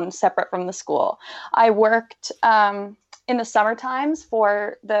its own, separate from the school. I worked in the summer times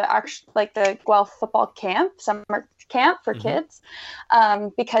for the Guelph football camp, summer camp for kids,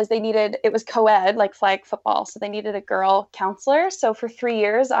 because it was co-ed, like flag football, so they needed a girl counselor. So for 3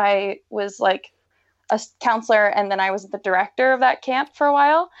 years I was like a counselor, and then I was the director of that camp for a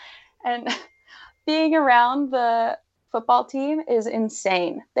while. And being around the football team is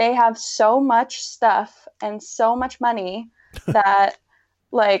insane. They have so much stuff and so much money that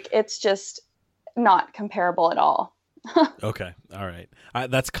like it's just not comparable at all. Okay. All right.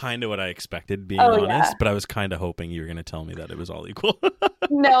 That's kind of what I expected, being honest, but I was kind of hoping you were going to tell me that it was all equal.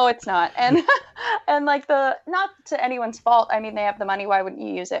 No, it's not. And like not to anyone's fault. I mean, they have the money. Why wouldn't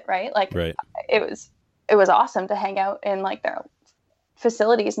you use it? Right. Like right. It was awesome to hang out in like their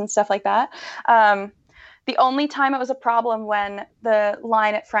facilities and stuff like that. The only time it was a problem when the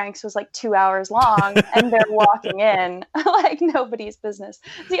line at Frank's was like 2 hours long and they're walking in like nobody's business.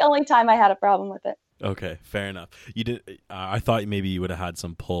 It's the only time I had a problem with it. Okay, fair enough. You did. I thought maybe you would have had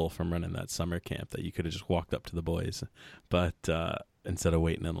some pull from running that summer camp, that you could have just walked up to the boys, but instead of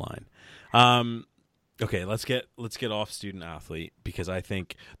waiting in line. Okay, let's get off student athlete, because I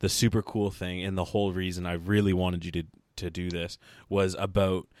think the super cool thing and the whole reason I really wanted you to do this was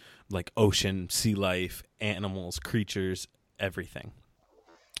about like ocean, sea life, animals, creatures, everything.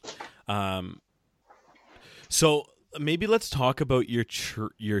 So maybe let's talk about your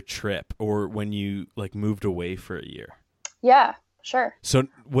trip, or when you like moved away for a year. Yeah, sure. So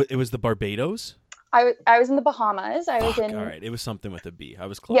it was the Barbados? I was in the Bahamas. Was in. All right, it was something with a B. I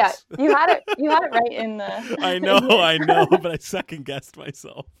was close. Yeah, you had it. You had it right in the. I know, but I second guessed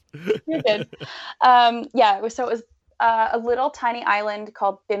myself. You're good. Yeah, it was a little tiny island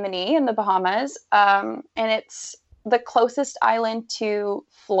called Bimini in the Bahamas, and it's the closest island to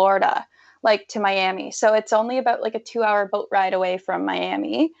Florida, like to Miami. So it's only about like a 2-hour boat ride away from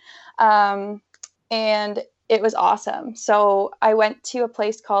Miami, and it was awesome. So I went to a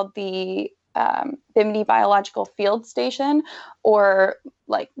place called the Bimini Biological Field Station, or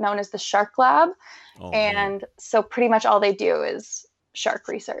like known as the Shark Lab. And so pretty much all they do is shark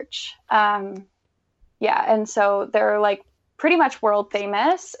research. Yeah. And so they're like pretty much world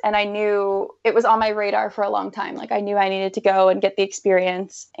famous. And I knew it was on my radar for a long time. Like I knew I needed to go and get the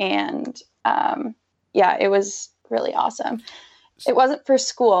experience. And yeah, it was really awesome. It wasn't for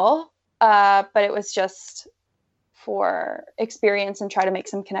school, but it was just for experience and try to make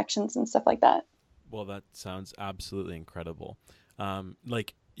some connections and stuff like that. Well, that sounds absolutely incredible.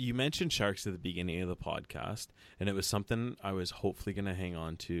 Like you mentioned sharks at the beginning of the podcast, and it was something I was hopefully going to hang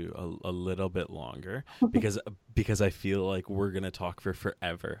on to a little bit longer because I feel like we're going to talk for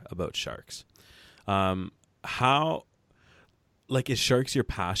forever about sharks. How, like, is sharks your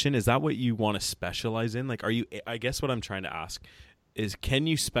passion? Is that what you want to specialize in? Like, I guess what I'm trying to ask is, can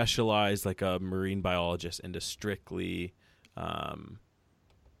you specialize like a marine biologist into strictly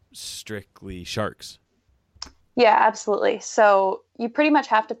sharks? Yeah, absolutely. So you pretty much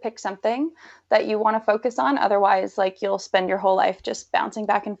have to pick something that you want to focus on. Otherwise, like you'll spend your whole life just bouncing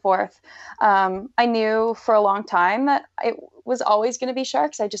back and forth. I knew for a long time that it was always going to be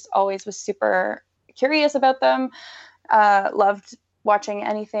sharks. I just always was super curious about them. Loved watching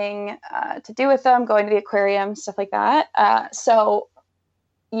anything to do with them, going to the aquarium, stuff like that. So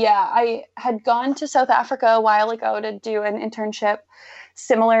yeah, I had gone to South Africa a while ago to do an internship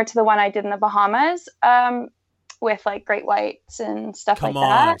similar to the one I did in the Bahamas, with like great whites and stuff like that.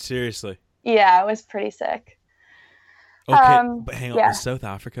 Come on, seriously? Yeah, it was pretty sick. Okay, but hang on, yeah. Is South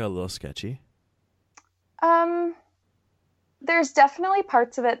Africa a little sketchy? There's definitely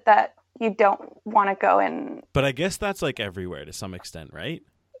parts of it that you don't want to go in. But I guess that's like everywhere to some extent, right?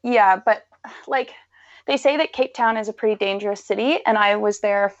 Yeah, but like they say that Cape Town is a pretty dangerous city, and I was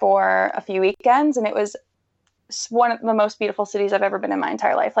there for a few weekends, and it was one of the most beautiful cities I've ever been in my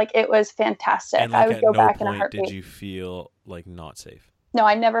entire life. Like it was fantastic. And like, I would go back in a point heartbeat. Did you feel like not safe? No,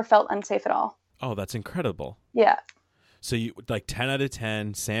 I never felt unsafe at all. Oh, that's incredible. Yeah. So you like 10 out of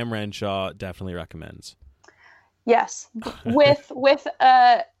 10, Sam Renshaw definitely recommends. Yes. With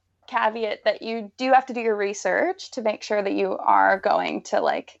a caveat that you do have to do your research to make sure that you are going to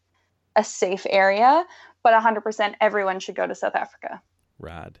like a safe area, but 100% everyone should go to South Africa.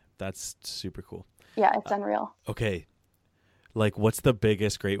 Rad. That's super cool. Yeah, it's unreal. Okay. Like, what's the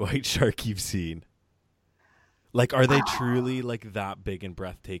biggest great white shark you've seen? Like, are they truly like that big and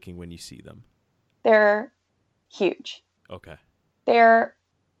breathtaking when you see them? They're huge. Okay. They're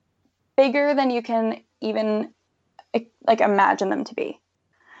bigger than you can even like imagine them to be.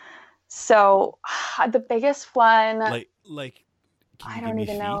 So the biggest one, Like, I can you don't give me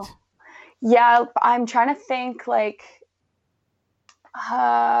even feet? know. Yeah, I'm trying to think like,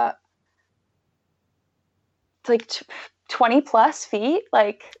 like 20 plus feet.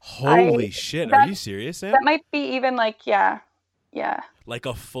 Like, Holy shit. Are you serious, Sam? that might be even like, yeah. Like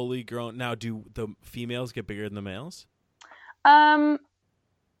a fully grown. Now, do the females get bigger than the males?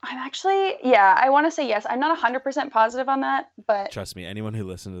 I'm actually, I want to say yes. I'm not 100% positive on that, but Trust me, anyone who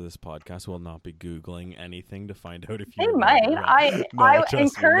listens to this podcast will not be Googling anything to find out if they you're might. right or wrong. I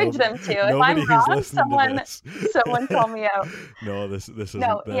encourage them to. If I'm Nobody who's wrong, listening to this. someone call me out. No, this isn't.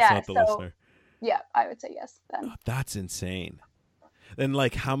 No, That's not the listener. Yeah, I would say yes then. Oh, that's insane. Then,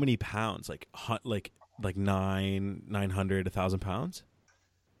 like, how many pounds? Like 900, 1,000 pounds?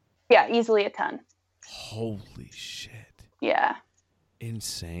 Yeah, easily a ton. Holy shit. Yeah.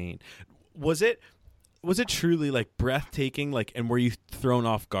 Insane. Was it truly like breathtaking? Like, and were you thrown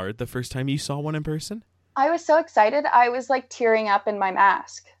off guard the first time you saw one in person? I was so excited. I was like tearing up in my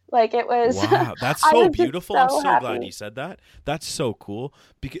mask. Like, it was. Wow, that's so beautiful. I'm so happy. glad you said that. That's so cool.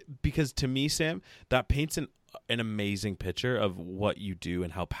 Because to me, Sam, that paints an amazing picture of what you do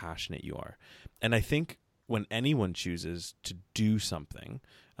and how passionate you are. And I think when anyone chooses to do something,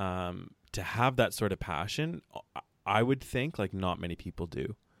 to have that sort of passion, I would think like not many people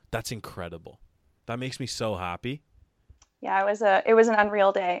do. That's incredible. That makes me so happy. Yeah, it was an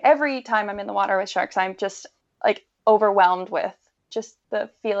unreal day. Every time I'm in the water with sharks, I'm just like overwhelmed with just the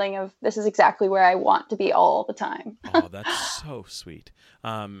feeling of this is exactly where I want to be all the time. Oh, that's so sweet.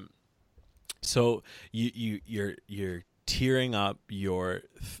 So you're tearing up. You're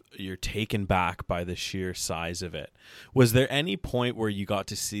taken back by the sheer size of it. Was there any point where you got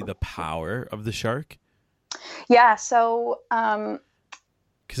to see the power of the shark? Yeah. So my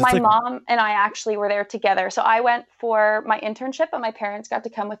mom and I actually were there together. So I went for my internship, but my parents got to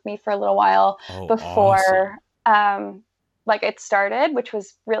come with me for a little while before like it started, which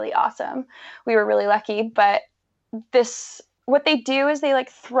was really awesome. We were really lucky. But what they do is they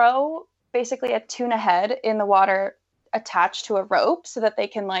like throw basically a tuna head in the water attached to a rope so that they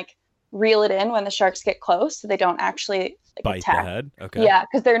can like reel it in when the sharks get close, so they don't actually like, bite attack. The head. Okay. Yeah,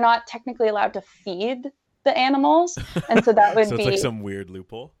 because they're not technically allowed to feed the animals, and so that would so be it's like some weird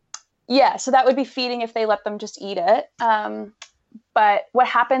loophole. Yeah, so that would be feeding if they let them just eat it. But what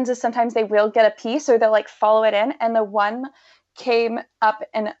happens is sometimes they will get a piece, or they'll like follow it in, and the one came up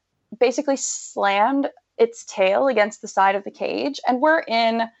and basically slammed its tail against the side of the cage, and we're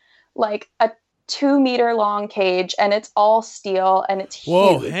in like a 2-meter long cage, and it's all steel, and it's huge.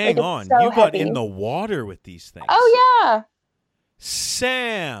 Whoa, hang on. So you got heavy. in the water with these things. Oh, yeah.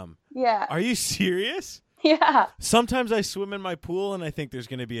 Sam. Yeah. Are you serious? Yeah. Sometimes I swim in my pool and I think there's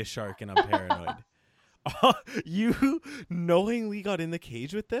going to be a shark and I'm paranoid. You knowingly got in the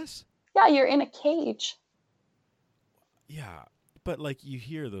cage with this? Yeah, you're in a cage. Yeah, but like you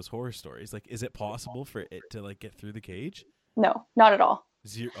hear those horror stories. Like, is it possible for it to like get through the cage? No, not at all.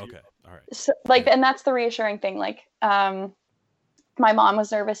 Zero. Okay. All right. So, like, and that's the reassuring thing. Like, my mom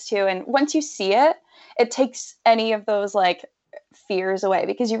was nervous too. And once you see it, it takes any of those like fears away,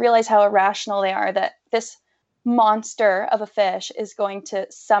 because you realize how irrational they are, that this monster of a fish is going to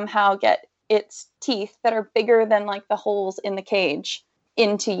somehow get its teeth that are bigger than like the holes in the cage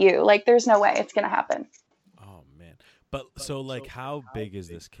into you. Like, there's no way it's going to happen. Oh man. But so like, how big is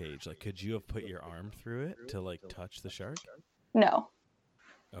this cage? Like, could you have put your arm through it to like touch the shark? No.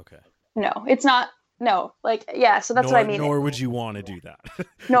 Okay. No, it's not. No, like, yeah, so that's what I mean. Nor would you want to do that.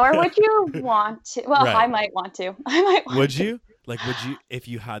 Nor would you want to. Well, Right. I might want to. Would you? Like, would you, if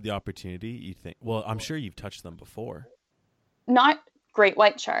you had the opportunity, you think, well, I'm sure you've touched them before. Not great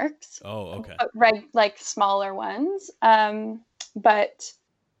white sharks. Oh, okay. But like smaller ones. But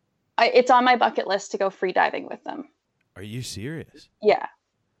it's on my bucket list to go free diving with them. Are you serious? Yeah.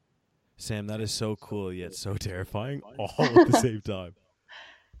 Sam, that is so cool yet so terrifying all at the same time.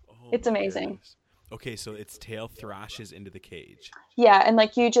 Oh, it's amazing. Goodness. Okay, so its tail thrashes into the cage. Yeah, and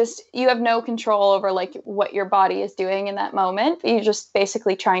like you have no control over like what your body is doing in that moment. You're just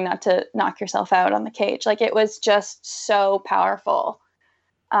basically trying not to knock yourself out on the cage. Like, it was just so powerful.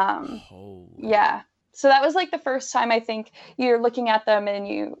 Yeah. So that was like the first time I think you're looking at them, and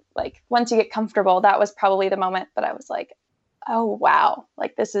you like, once you get comfortable, that was probably the moment that I was like, oh wow,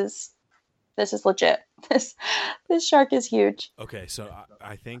 like this is legit. This shark is huge. Okay, so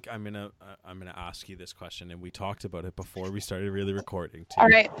I think I'm gonna ask you this question, and we talked about it before we started really recording too. All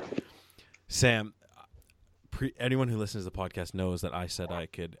right, Sam. anyone who listens to the podcast knows that I said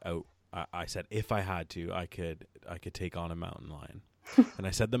I said if I had to, I could take on a mountain lion. And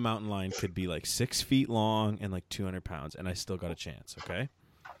I said the mountain lion could be like 6 feet long and like 200 pounds, and I still got a chance. Okay.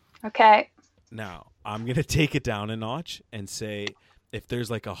 Okay. Now I'm gonna take it down a notch and say, if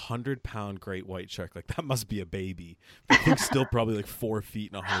there's like 100-pound great white shark, like that must be a baby. I think still probably like 4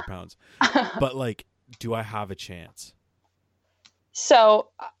 feet and 100 pounds. But like, do I have a chance? So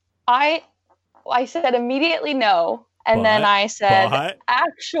I said immediately no. And then I said,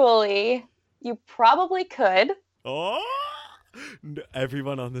 actually, you probably could. Oh,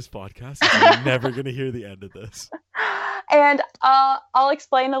 everyone on this podcast is never going to hear the end of this. And I'll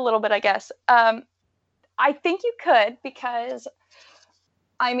explain a little bit, I guess. I think you could because,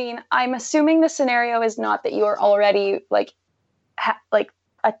 I mean, I'm assuming the scenario is not that you are already like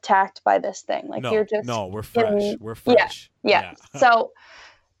attacked by this thing. Like you're just we're fresh. We're fresh. Yeah.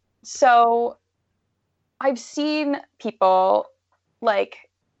 So I've seen people like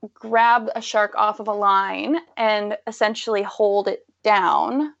grab a shark off of a line and essentially hold it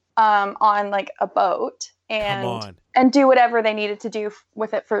down on like a boat and do whatever they needed to do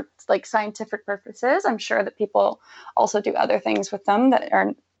with it for like scientific purposes. I'm sure that people also do other things with them that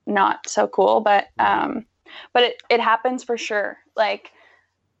are not so cool, but it happens for sure. Like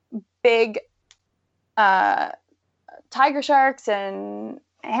big tiger sharks and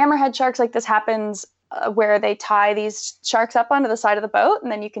hammerhead sharks, like this happens where they tie these sharks up onto the side of the boat, and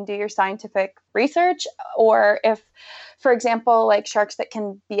then you can do your scientific research. Or if, for example, like sharks that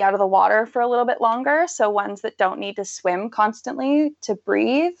can be out of the water for a little bit longer, so ones that don't need to swim constantly to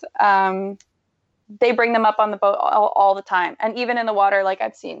breathe, they bring them up on the boat all the time. And even in the water, like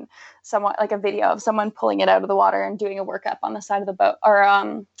I've seen someone, like a video of someone pulling it out of the water and doing a workup on the side of the boat,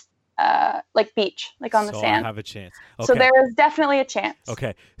 or like beach, like on the sand. I have a chance. Okay. So there is definitely a chance.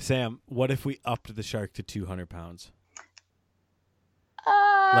 Okay, Sam, what if we upped the shark to 200 pounds?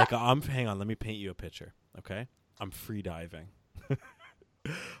 Hang on, let me paint you a picture. Okay, I'm free diving.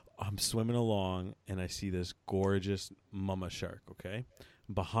 I'm swimming along and I see this gorgeous mama shark. Okay,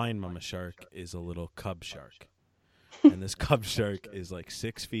 behind mama shark is a little cub shark, and this cub shark is like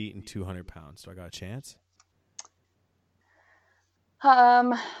 6 feet and 200 pounds. Do I got a chance?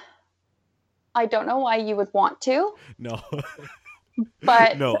 I don't know why you would want to. No.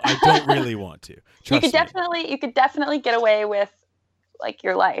 But no, I don't really want to. Trust me. You could definitely get away with like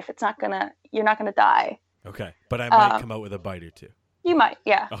your life. You're not gonna die. Okay. But I might come out with a bite or two. You might,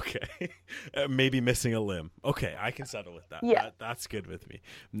 yeah. Okay. Maybe missing a limb. Okay, I can settle with that. Yeah. That's good with me.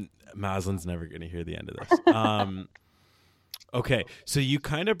 Maslin's never gonna hear the end of this. Okay, so you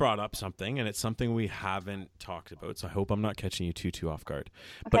kind of brought up something, and it's something we haven't talked about, so I hope I'm not catching you too off guard.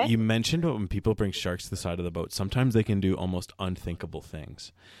 Okay. But you mentioned when people bring sharks to the side of the boat, sometimes they can do almost unthinkable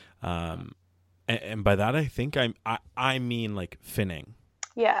things. And by that, I think I mean like finning.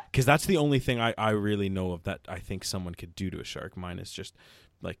 Yeah. Because that's the only thing I really know of that I think someone could do to a shark. Mine is just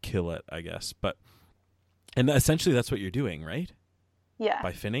like kill it, I guess. And essentially that's what you're doing, right? Yeah.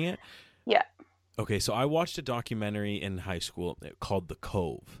 By finning it? Yeah. Okay, so I watched a documentary in high school called The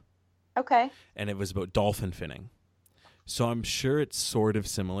Cove. Okay. And it was about dolphin finning. So I'm sure it's sort of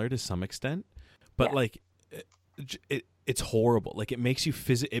similar to some extent, but like it's horrible. Like it makes you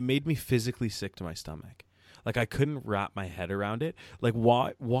it made me physically sick to my stomach. Like I couldn't wrap my head around it. Like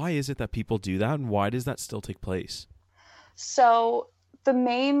why is it that people do that, and why does that still take place? So the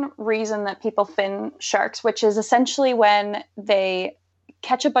main reason that people fin sharks, which is essentially when they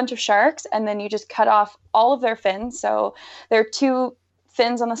catch a bunch of sharks and then you just cut off all of their fins. So there are 2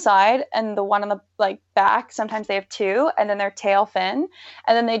 fins on the side and the one on the back. Sometimes they have 2, and then their tail fin,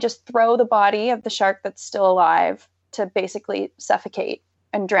 and then they just throw the body of the shark that's still alive to basically suffocate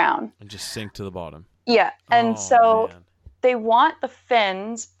and drown and just sink to the bottom. Yeah. And they want the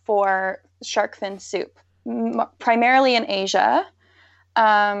fins for shark fin soup, primarily in Asia.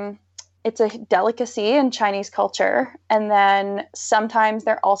 It's a delicacy in Chinese culture. And then sometimes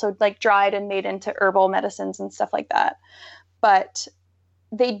they're also like dried and made into herbal medicines and stuff like that. But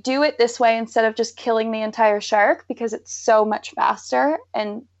they do it this way instead of just killing the entire shark because it's so much faster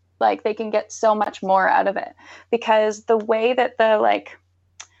and like they can get so much more out of it. Because the way that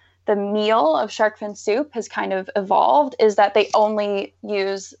the meal of shark fin soup has kind of evolved is that they only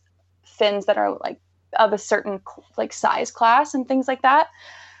use fins that are like of a certain like size class and things like that.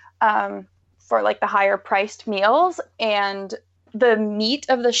 For like the higher priced meals, and the meat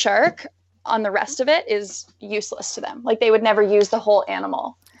of the shark on the rest of it is useless to them. Like they would never use the whole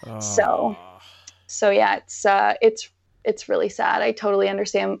animal. So yeah, it's really sad. I totally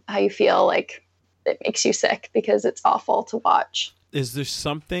understand how you feel. Like it makes you sick because it's awful to watch. Is there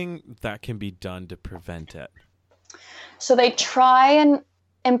something that can be done to prevent it? So they try and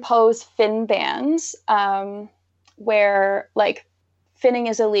impose fin bans, where like finning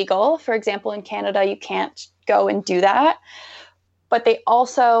is illegal. For example, in Canada, you can't go and do that. But they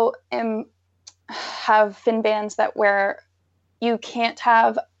also have fin bans that where you can't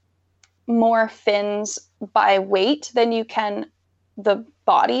have more fins by weight than you can the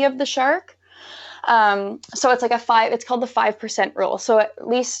body of the shark. So it's like it's called the 5% rule. So at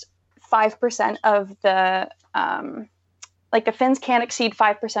least 5% of the, like the fins can't exceed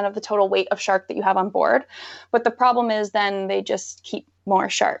 5% of the total weight of shark that you have on board. But the problem is then they just keep more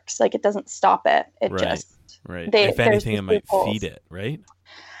sharks. Like it doesn't stop it. It just, if anything, it might feed it, right?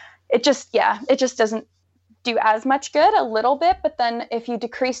 It just doesn't do as much good, a little bit. But then if you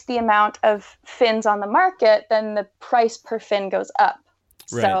decrease the amount of fins on the market, then the price per fin goes up.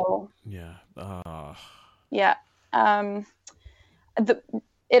 Right. So yeah. Yeah.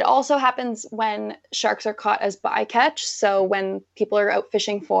 It also happens when sharks are caught as bycatch. So when people are out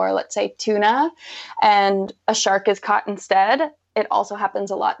fishing for, let's say, tuna, and a shark is caught instead, it also happens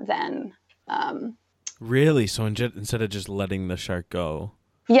a lot then. Really? So instead of just letting the shark go?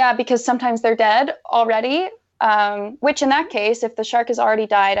 Yeah, because sometimes they're dead already, which in that case, if the shark has already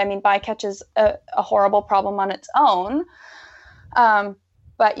died, I mean, bycatch is a horrible problem on its own.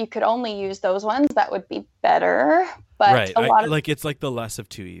 But you could only use those ones. That would be better. But right. It's like the less of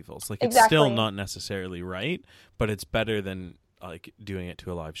two evils. Like exactly. It's still not necessarily right, but it's better than like doing it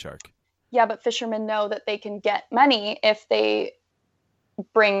to a live shark. Yeah, but fishermen know that they can get money if they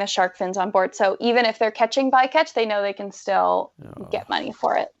bring the shark fins on board. So even if they're catching bycatch, they know they can still get money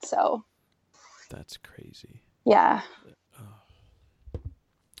for it. So that's crazy. Yeah.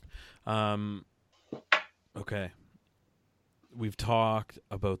 Okay. We've talked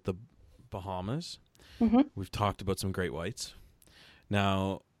about the Bahamas. Mm-hmm. We've talked about some great whites.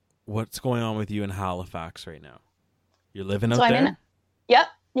 Now, what's going on with you in Halifax right now? You're living out there? Yep.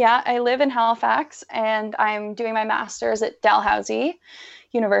 Yeah, I live in Halifax, and I'm doing my master's at Dalhousie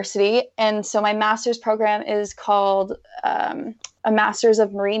University. And so my master's program is called a Master's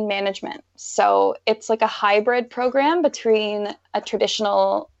of Marine Management. So it's like a hybrid program between a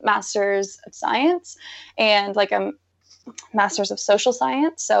traditional Master's of Science and like a Master's of Social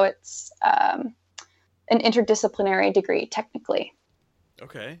Science. So it's an interdisciplinary degree, technically.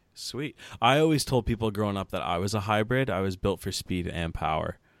 Okay, sweet. I always told people growing up that I was a hybrid. I was built for speed and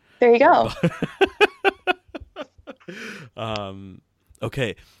power. There you go.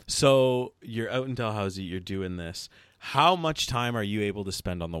 Okay, so you're out in Dalhousie, you're doing this. How much time are you able to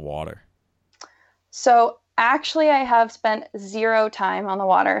spend on the water? So actually, I have spent 0 time on the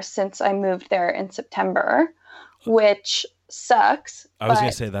water since I moved there in September, which sucks. I was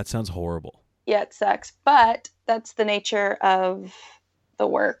going to say, that sounds horrible. Yeah, it sucks. But that's the nature of the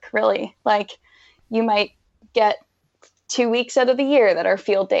work, really. Like, you might get 2 weeks out of the year that are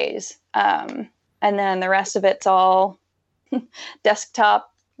field days. And then the rest of it's all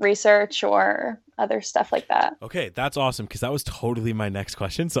desktop research or other stuff like that. Okay, that's awesome, because that was totally my next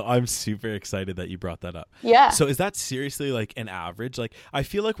question. So I'm super excited that you brought that up. Yeah. So is that seriously like an average? Like, I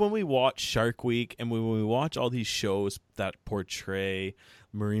feel like when we watch Shark Week and when we watch all these shows that portray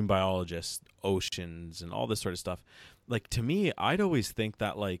marine biologists, oceans, and all this sort of stuff, like, to me, I'd always think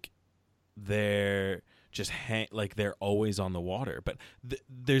that like they're just like they're always on the water, but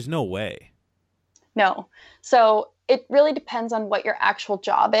there's no way. No. So it really depends on what your actual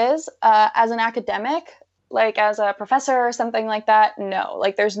job is. As an academic, like as a professor or something like that, no.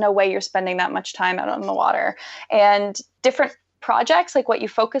 Like, there's no way you're spending that much time out on the water. And different projects, like what you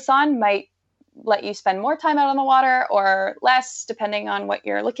focus on, might let you spend more time out on the water or less, depending on what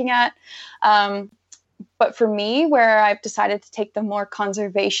you're looking at. But for me, where I've decided to take the more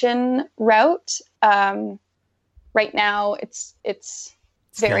conservation route, right now it's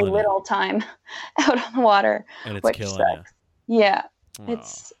very little time out on the water, and it's which killing sucks. Yeah. Wow.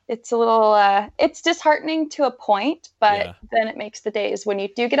 It's a little it's disheartening to a point, but then it makes the days when you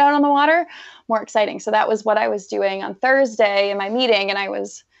do get out on the water more exciting. So that was what I was doing on Thursday in my meeting, and I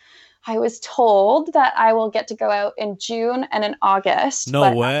was told that I will get to go out in June and in August.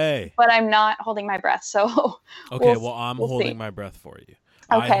 No way. But I'm not holding my breath. So okay, I'm holding my breath for you.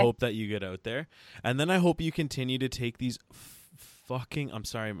 Okay. I hope that you get out there, and then I hope you continue to take these fucking, I'm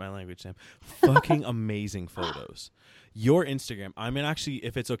sorry, my language, Sam, fucking amazing photos. Your Instagram, I mean, actually,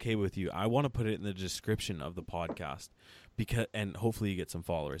 if it's okay with you, I want to put it in the description of the podcast, because, and hopefully you get some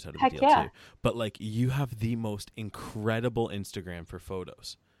followers out of the deal too. But like, you have the most incredible Instagram for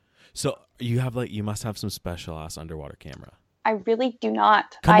photos. So you must have some special ass underwater camera. I really do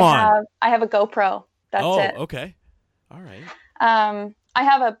not. Come on. I have a GoPro. That's it. Oh, okay. All right. I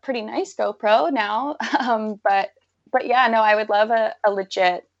have a pretty nice GoPro now, but But yeah, no, I would love a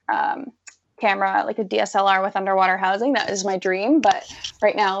legit camera, like a DSLR with underwater housing. That is my dream. But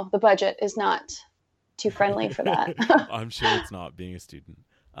right now the budget is not too friendly for that. I'm sure it's not, being a student.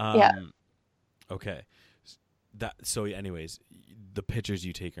 Yeah. Okay. So anyways, the pictures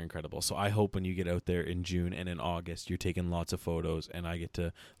you take are incredible. So I hope when you get out there in June and in August, you're taking lots of photos and I get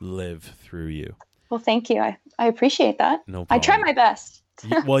to live through you. Well, thank you. I appreciate that. No problem. I try my best.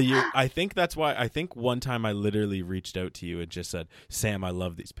 I think that's why. I think one time I literally reached out to you and just said, Sam, I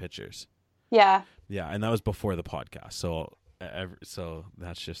love these pictures. Yeah. Yeah. And that was before the podcast. So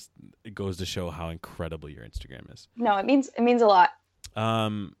that's just, it goes to show how incredible your Instagram is. No, it means a lot.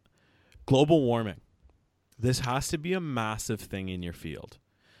 Global warming. This has to be a massive thing in your field.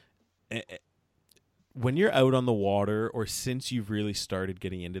 When you're out on the water, or since you've really started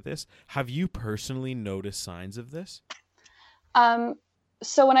getting into this, have you personally noticed signs of this?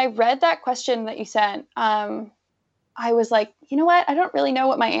 So when I read that question that you sent, I was like, you know what? I don't really know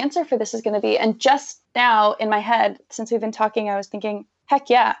what my answer for this is going to be. And just now in my head, since we've been talking, I was thinking, heck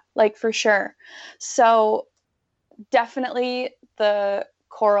yeah, like for sure. So definitely the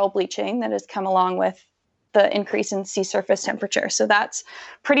coral bleaching that has come along with the increase in sea surface temperature. So that's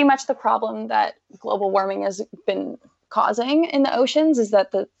pretty much the problem that global warming has been causing in the oceans, is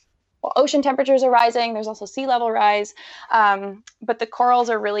that the ocean temperatures are rising. There's also sea level rise. But the corals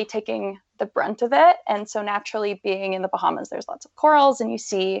are really taking the brunt of it. And so naturally, being in the Bahamas, there's lots of corals, and you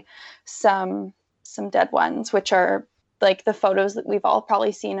see some dead ones, which are like the photos that we've all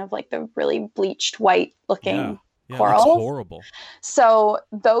probably seen of like the really bleached white looking corals. That's horrible. So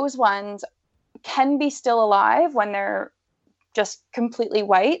those ones can be still alive when they're just completely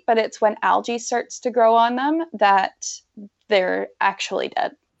white, but it's when algae starts to grow on them that they're actually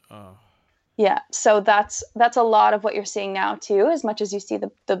dead. Oh. Yeah. So that's a lot of what you're seeing now too. As much as you see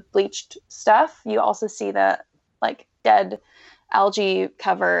the bleached stuff, you also see the like dead algae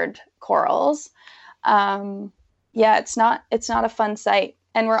covered corals. It's not a fun sight.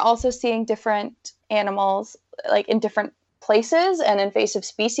 And we're also seeing different animals like in different places, and invasive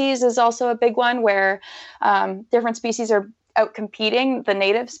species is also a big one, where different species are out competing the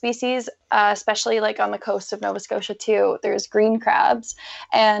native species, especially like on the coast of Nova Scotia too. There's green crabs,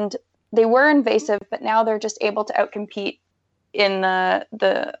 and they were invasive, but now they're just able to outcompete in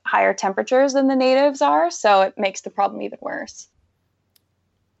the higher temperatures than the natives are. So it makes the problem even worse.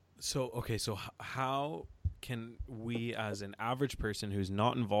 So how can we, as an average person who's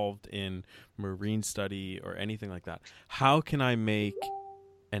not involved in marine study or anything like that, how can I make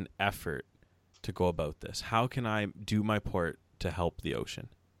an effort to go about this? How can I do my part to help the ocean?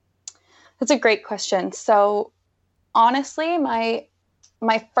 That's a great question. So honestly, my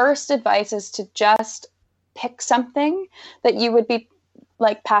first advice is to just pick something that you would be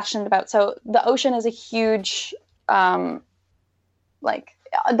like passionate about. So the ocean is a huge, there's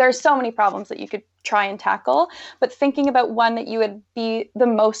so many problems that you could try and tackle, but thinking about one that you would be the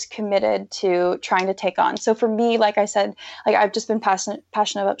most committed to trying to take on. So for me, like I said, like I've just been passionate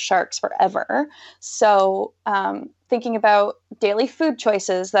about sharks forever. So thinking about daily food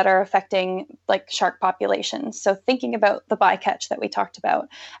choices that are affecting like shark populations. So thinking about the bycatch that we talked about,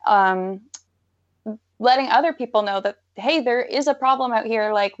 letting other people know that, hey, there is a problem out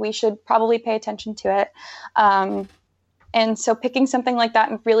here. Like we should probably pay attention to it. And so picking something like that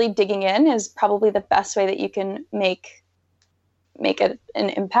and really digging in is probably the best way that you can make it an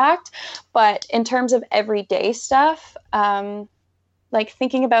impact. But in terms of everyday stuff, like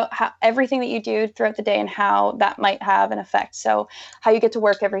thinking about how everything that you do throughout the day and how that might have an effect. So how you get to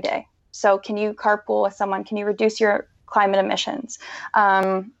work every day. So can you carpool with someone? Can you reduce your climate emissions?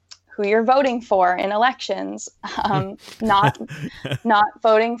 Who you're voting for in elections, not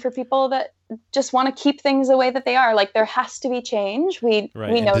voting for people that just want to keep things the way that they are. Like there has to be change. We know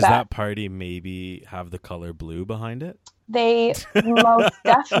and does that. That party maybe have the color blue behind it? They most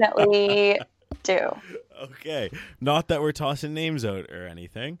definitely do. Okay. Not that we're tossing names out or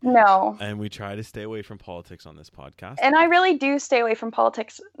anything. No. And we try to stay away from politics on this podcast. And I really do stay away from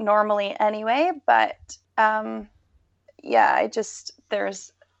politics normally anyway, but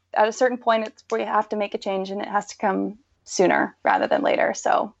there's at a certain point it's where you have to make a change, and it has to come sooner rather than later.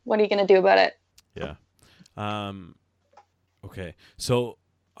 So what are you going to do about it? Yeah. Okay. So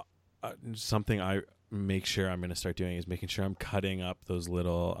something I make sure I'm going to start doing is making sure I'm cutting up those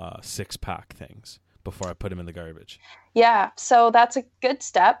little 6-pack things before I put them in the garbage. Yeah. So that's a good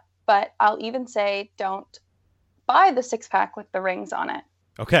step, but I'll even say don't buy the 6-pack with the rings on it.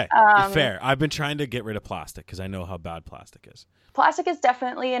 Okay. Fair. I've been trying to get rid of plastic because I know how bad plastic is. Plastic is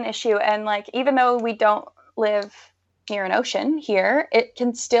definitely an issue. And like, even though we don't live near an ocean here, it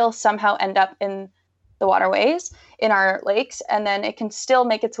can still somehow end up in the waterways in our lakes, and then it can still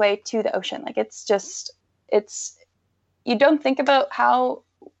make its way to the ocean. Like you don't think about how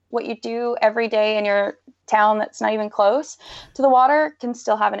what you do every day in your town that's not even close to the water can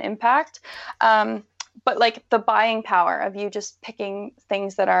still have an impact. But like the buying power of you just picking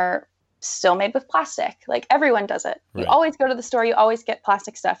things that are still made with plastic, like everyone does it. Right. You always go to the store, you always get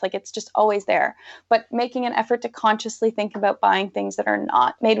plastic stuff. Like it's just always there. But making an effort to consciously think about buying things that are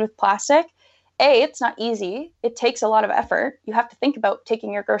not made with plastic, it's not easy. It takes a lot of effort. You have to think about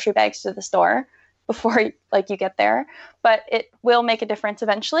taking your grocery bags to the store before you get there, but it will make a difference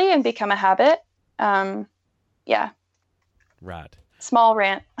eventually and become a habit. Yeah. Rad. Small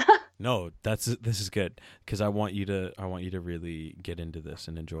rant. No, this is good because I want you to really get into this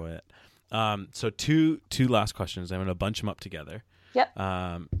and enjoy it. So two last questions. I'm going to bunch them up together. Yep.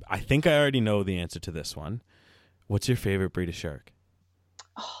 I think I already know the answer to this one. What's your favorite breed of shark?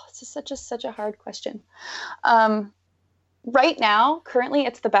 Oh, this is such a hard question. Right now, currently,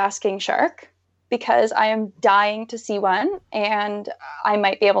 it's the basking shark because I am dying to see one, and I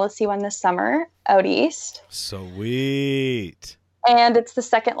might be able to see one this summer out east. Sweet. And it's the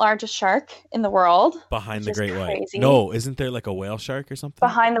second largest shark in the world. Behind the great white. Crazy. No, isn't there like a whale shark or something?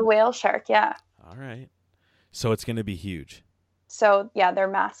 Behind the whale shark, yeah. All right. So it's going to be huge. So, yeah, they're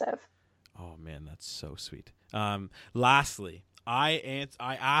massive. Oh, man, that's so sweet. Lastly, I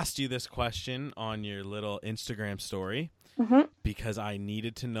asked you this question on your little Instagram story because I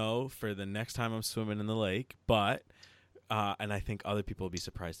needed to know for the next time I'm swimming in the lake. But, and I think other people will be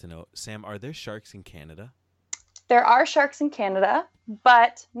surprised to know, Sam, are there sharks in Canada? There are sharks in Canada,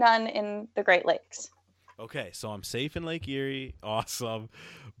 but none in the Great Lakes. Okay, so I'm safe in Lake Erie. Awesome.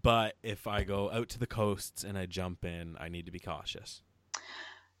 But if I go out to the coasts and I jump in, I need to be cautious.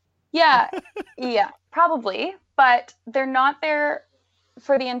 Yeah, probably. But they're not there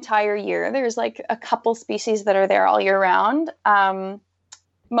for the entire year. There's like a couple species that are there all year round.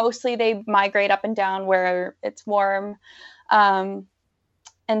 Mostly they migrate up and down where it's warm.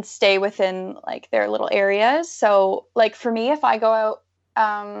 And stay within like their little areas. So like for me, if I go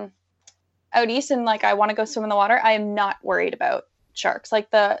out east and like I want to go swim in the water, I am not worried about sharks. Like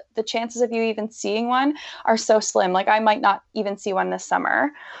the chances of you even seeing one are so slim. Like I might not even see one this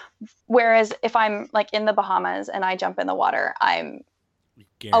summer. Whereas if I'm like in the Bahamas and I jump in the water, I'm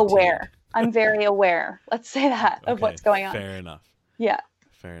aware. I'm very aware. Let's say that of what's going on. Fair enough. Yeah.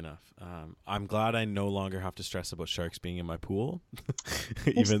 Fair enough. I'm glad I no longer have to stress about sharks being in my pool.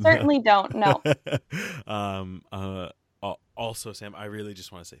 You certainly don't. No. Also, Sam, I really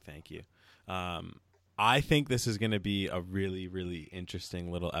just want to say thank you. I think this is going to be a really, really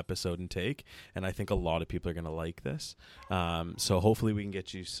interesting little episode and take, and I think a lot of people are going to like this. So hopefully we can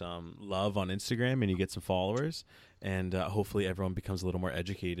get you some love on Instagram and you get some followers, and hopefully everyone becomes a little more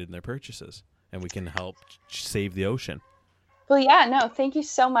educated in their purchases, and we can help save the ocean. Well, yeah, no, thank you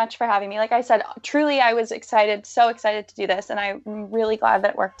so much for having me. Like I said, truly, I was so excited to do this, and I'm really glad that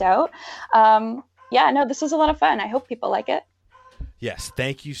it worked out. This was a lot of fun. I hope people like it. Yes,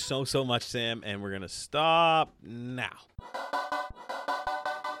 thank you so much, Sam, and we're going to stop now.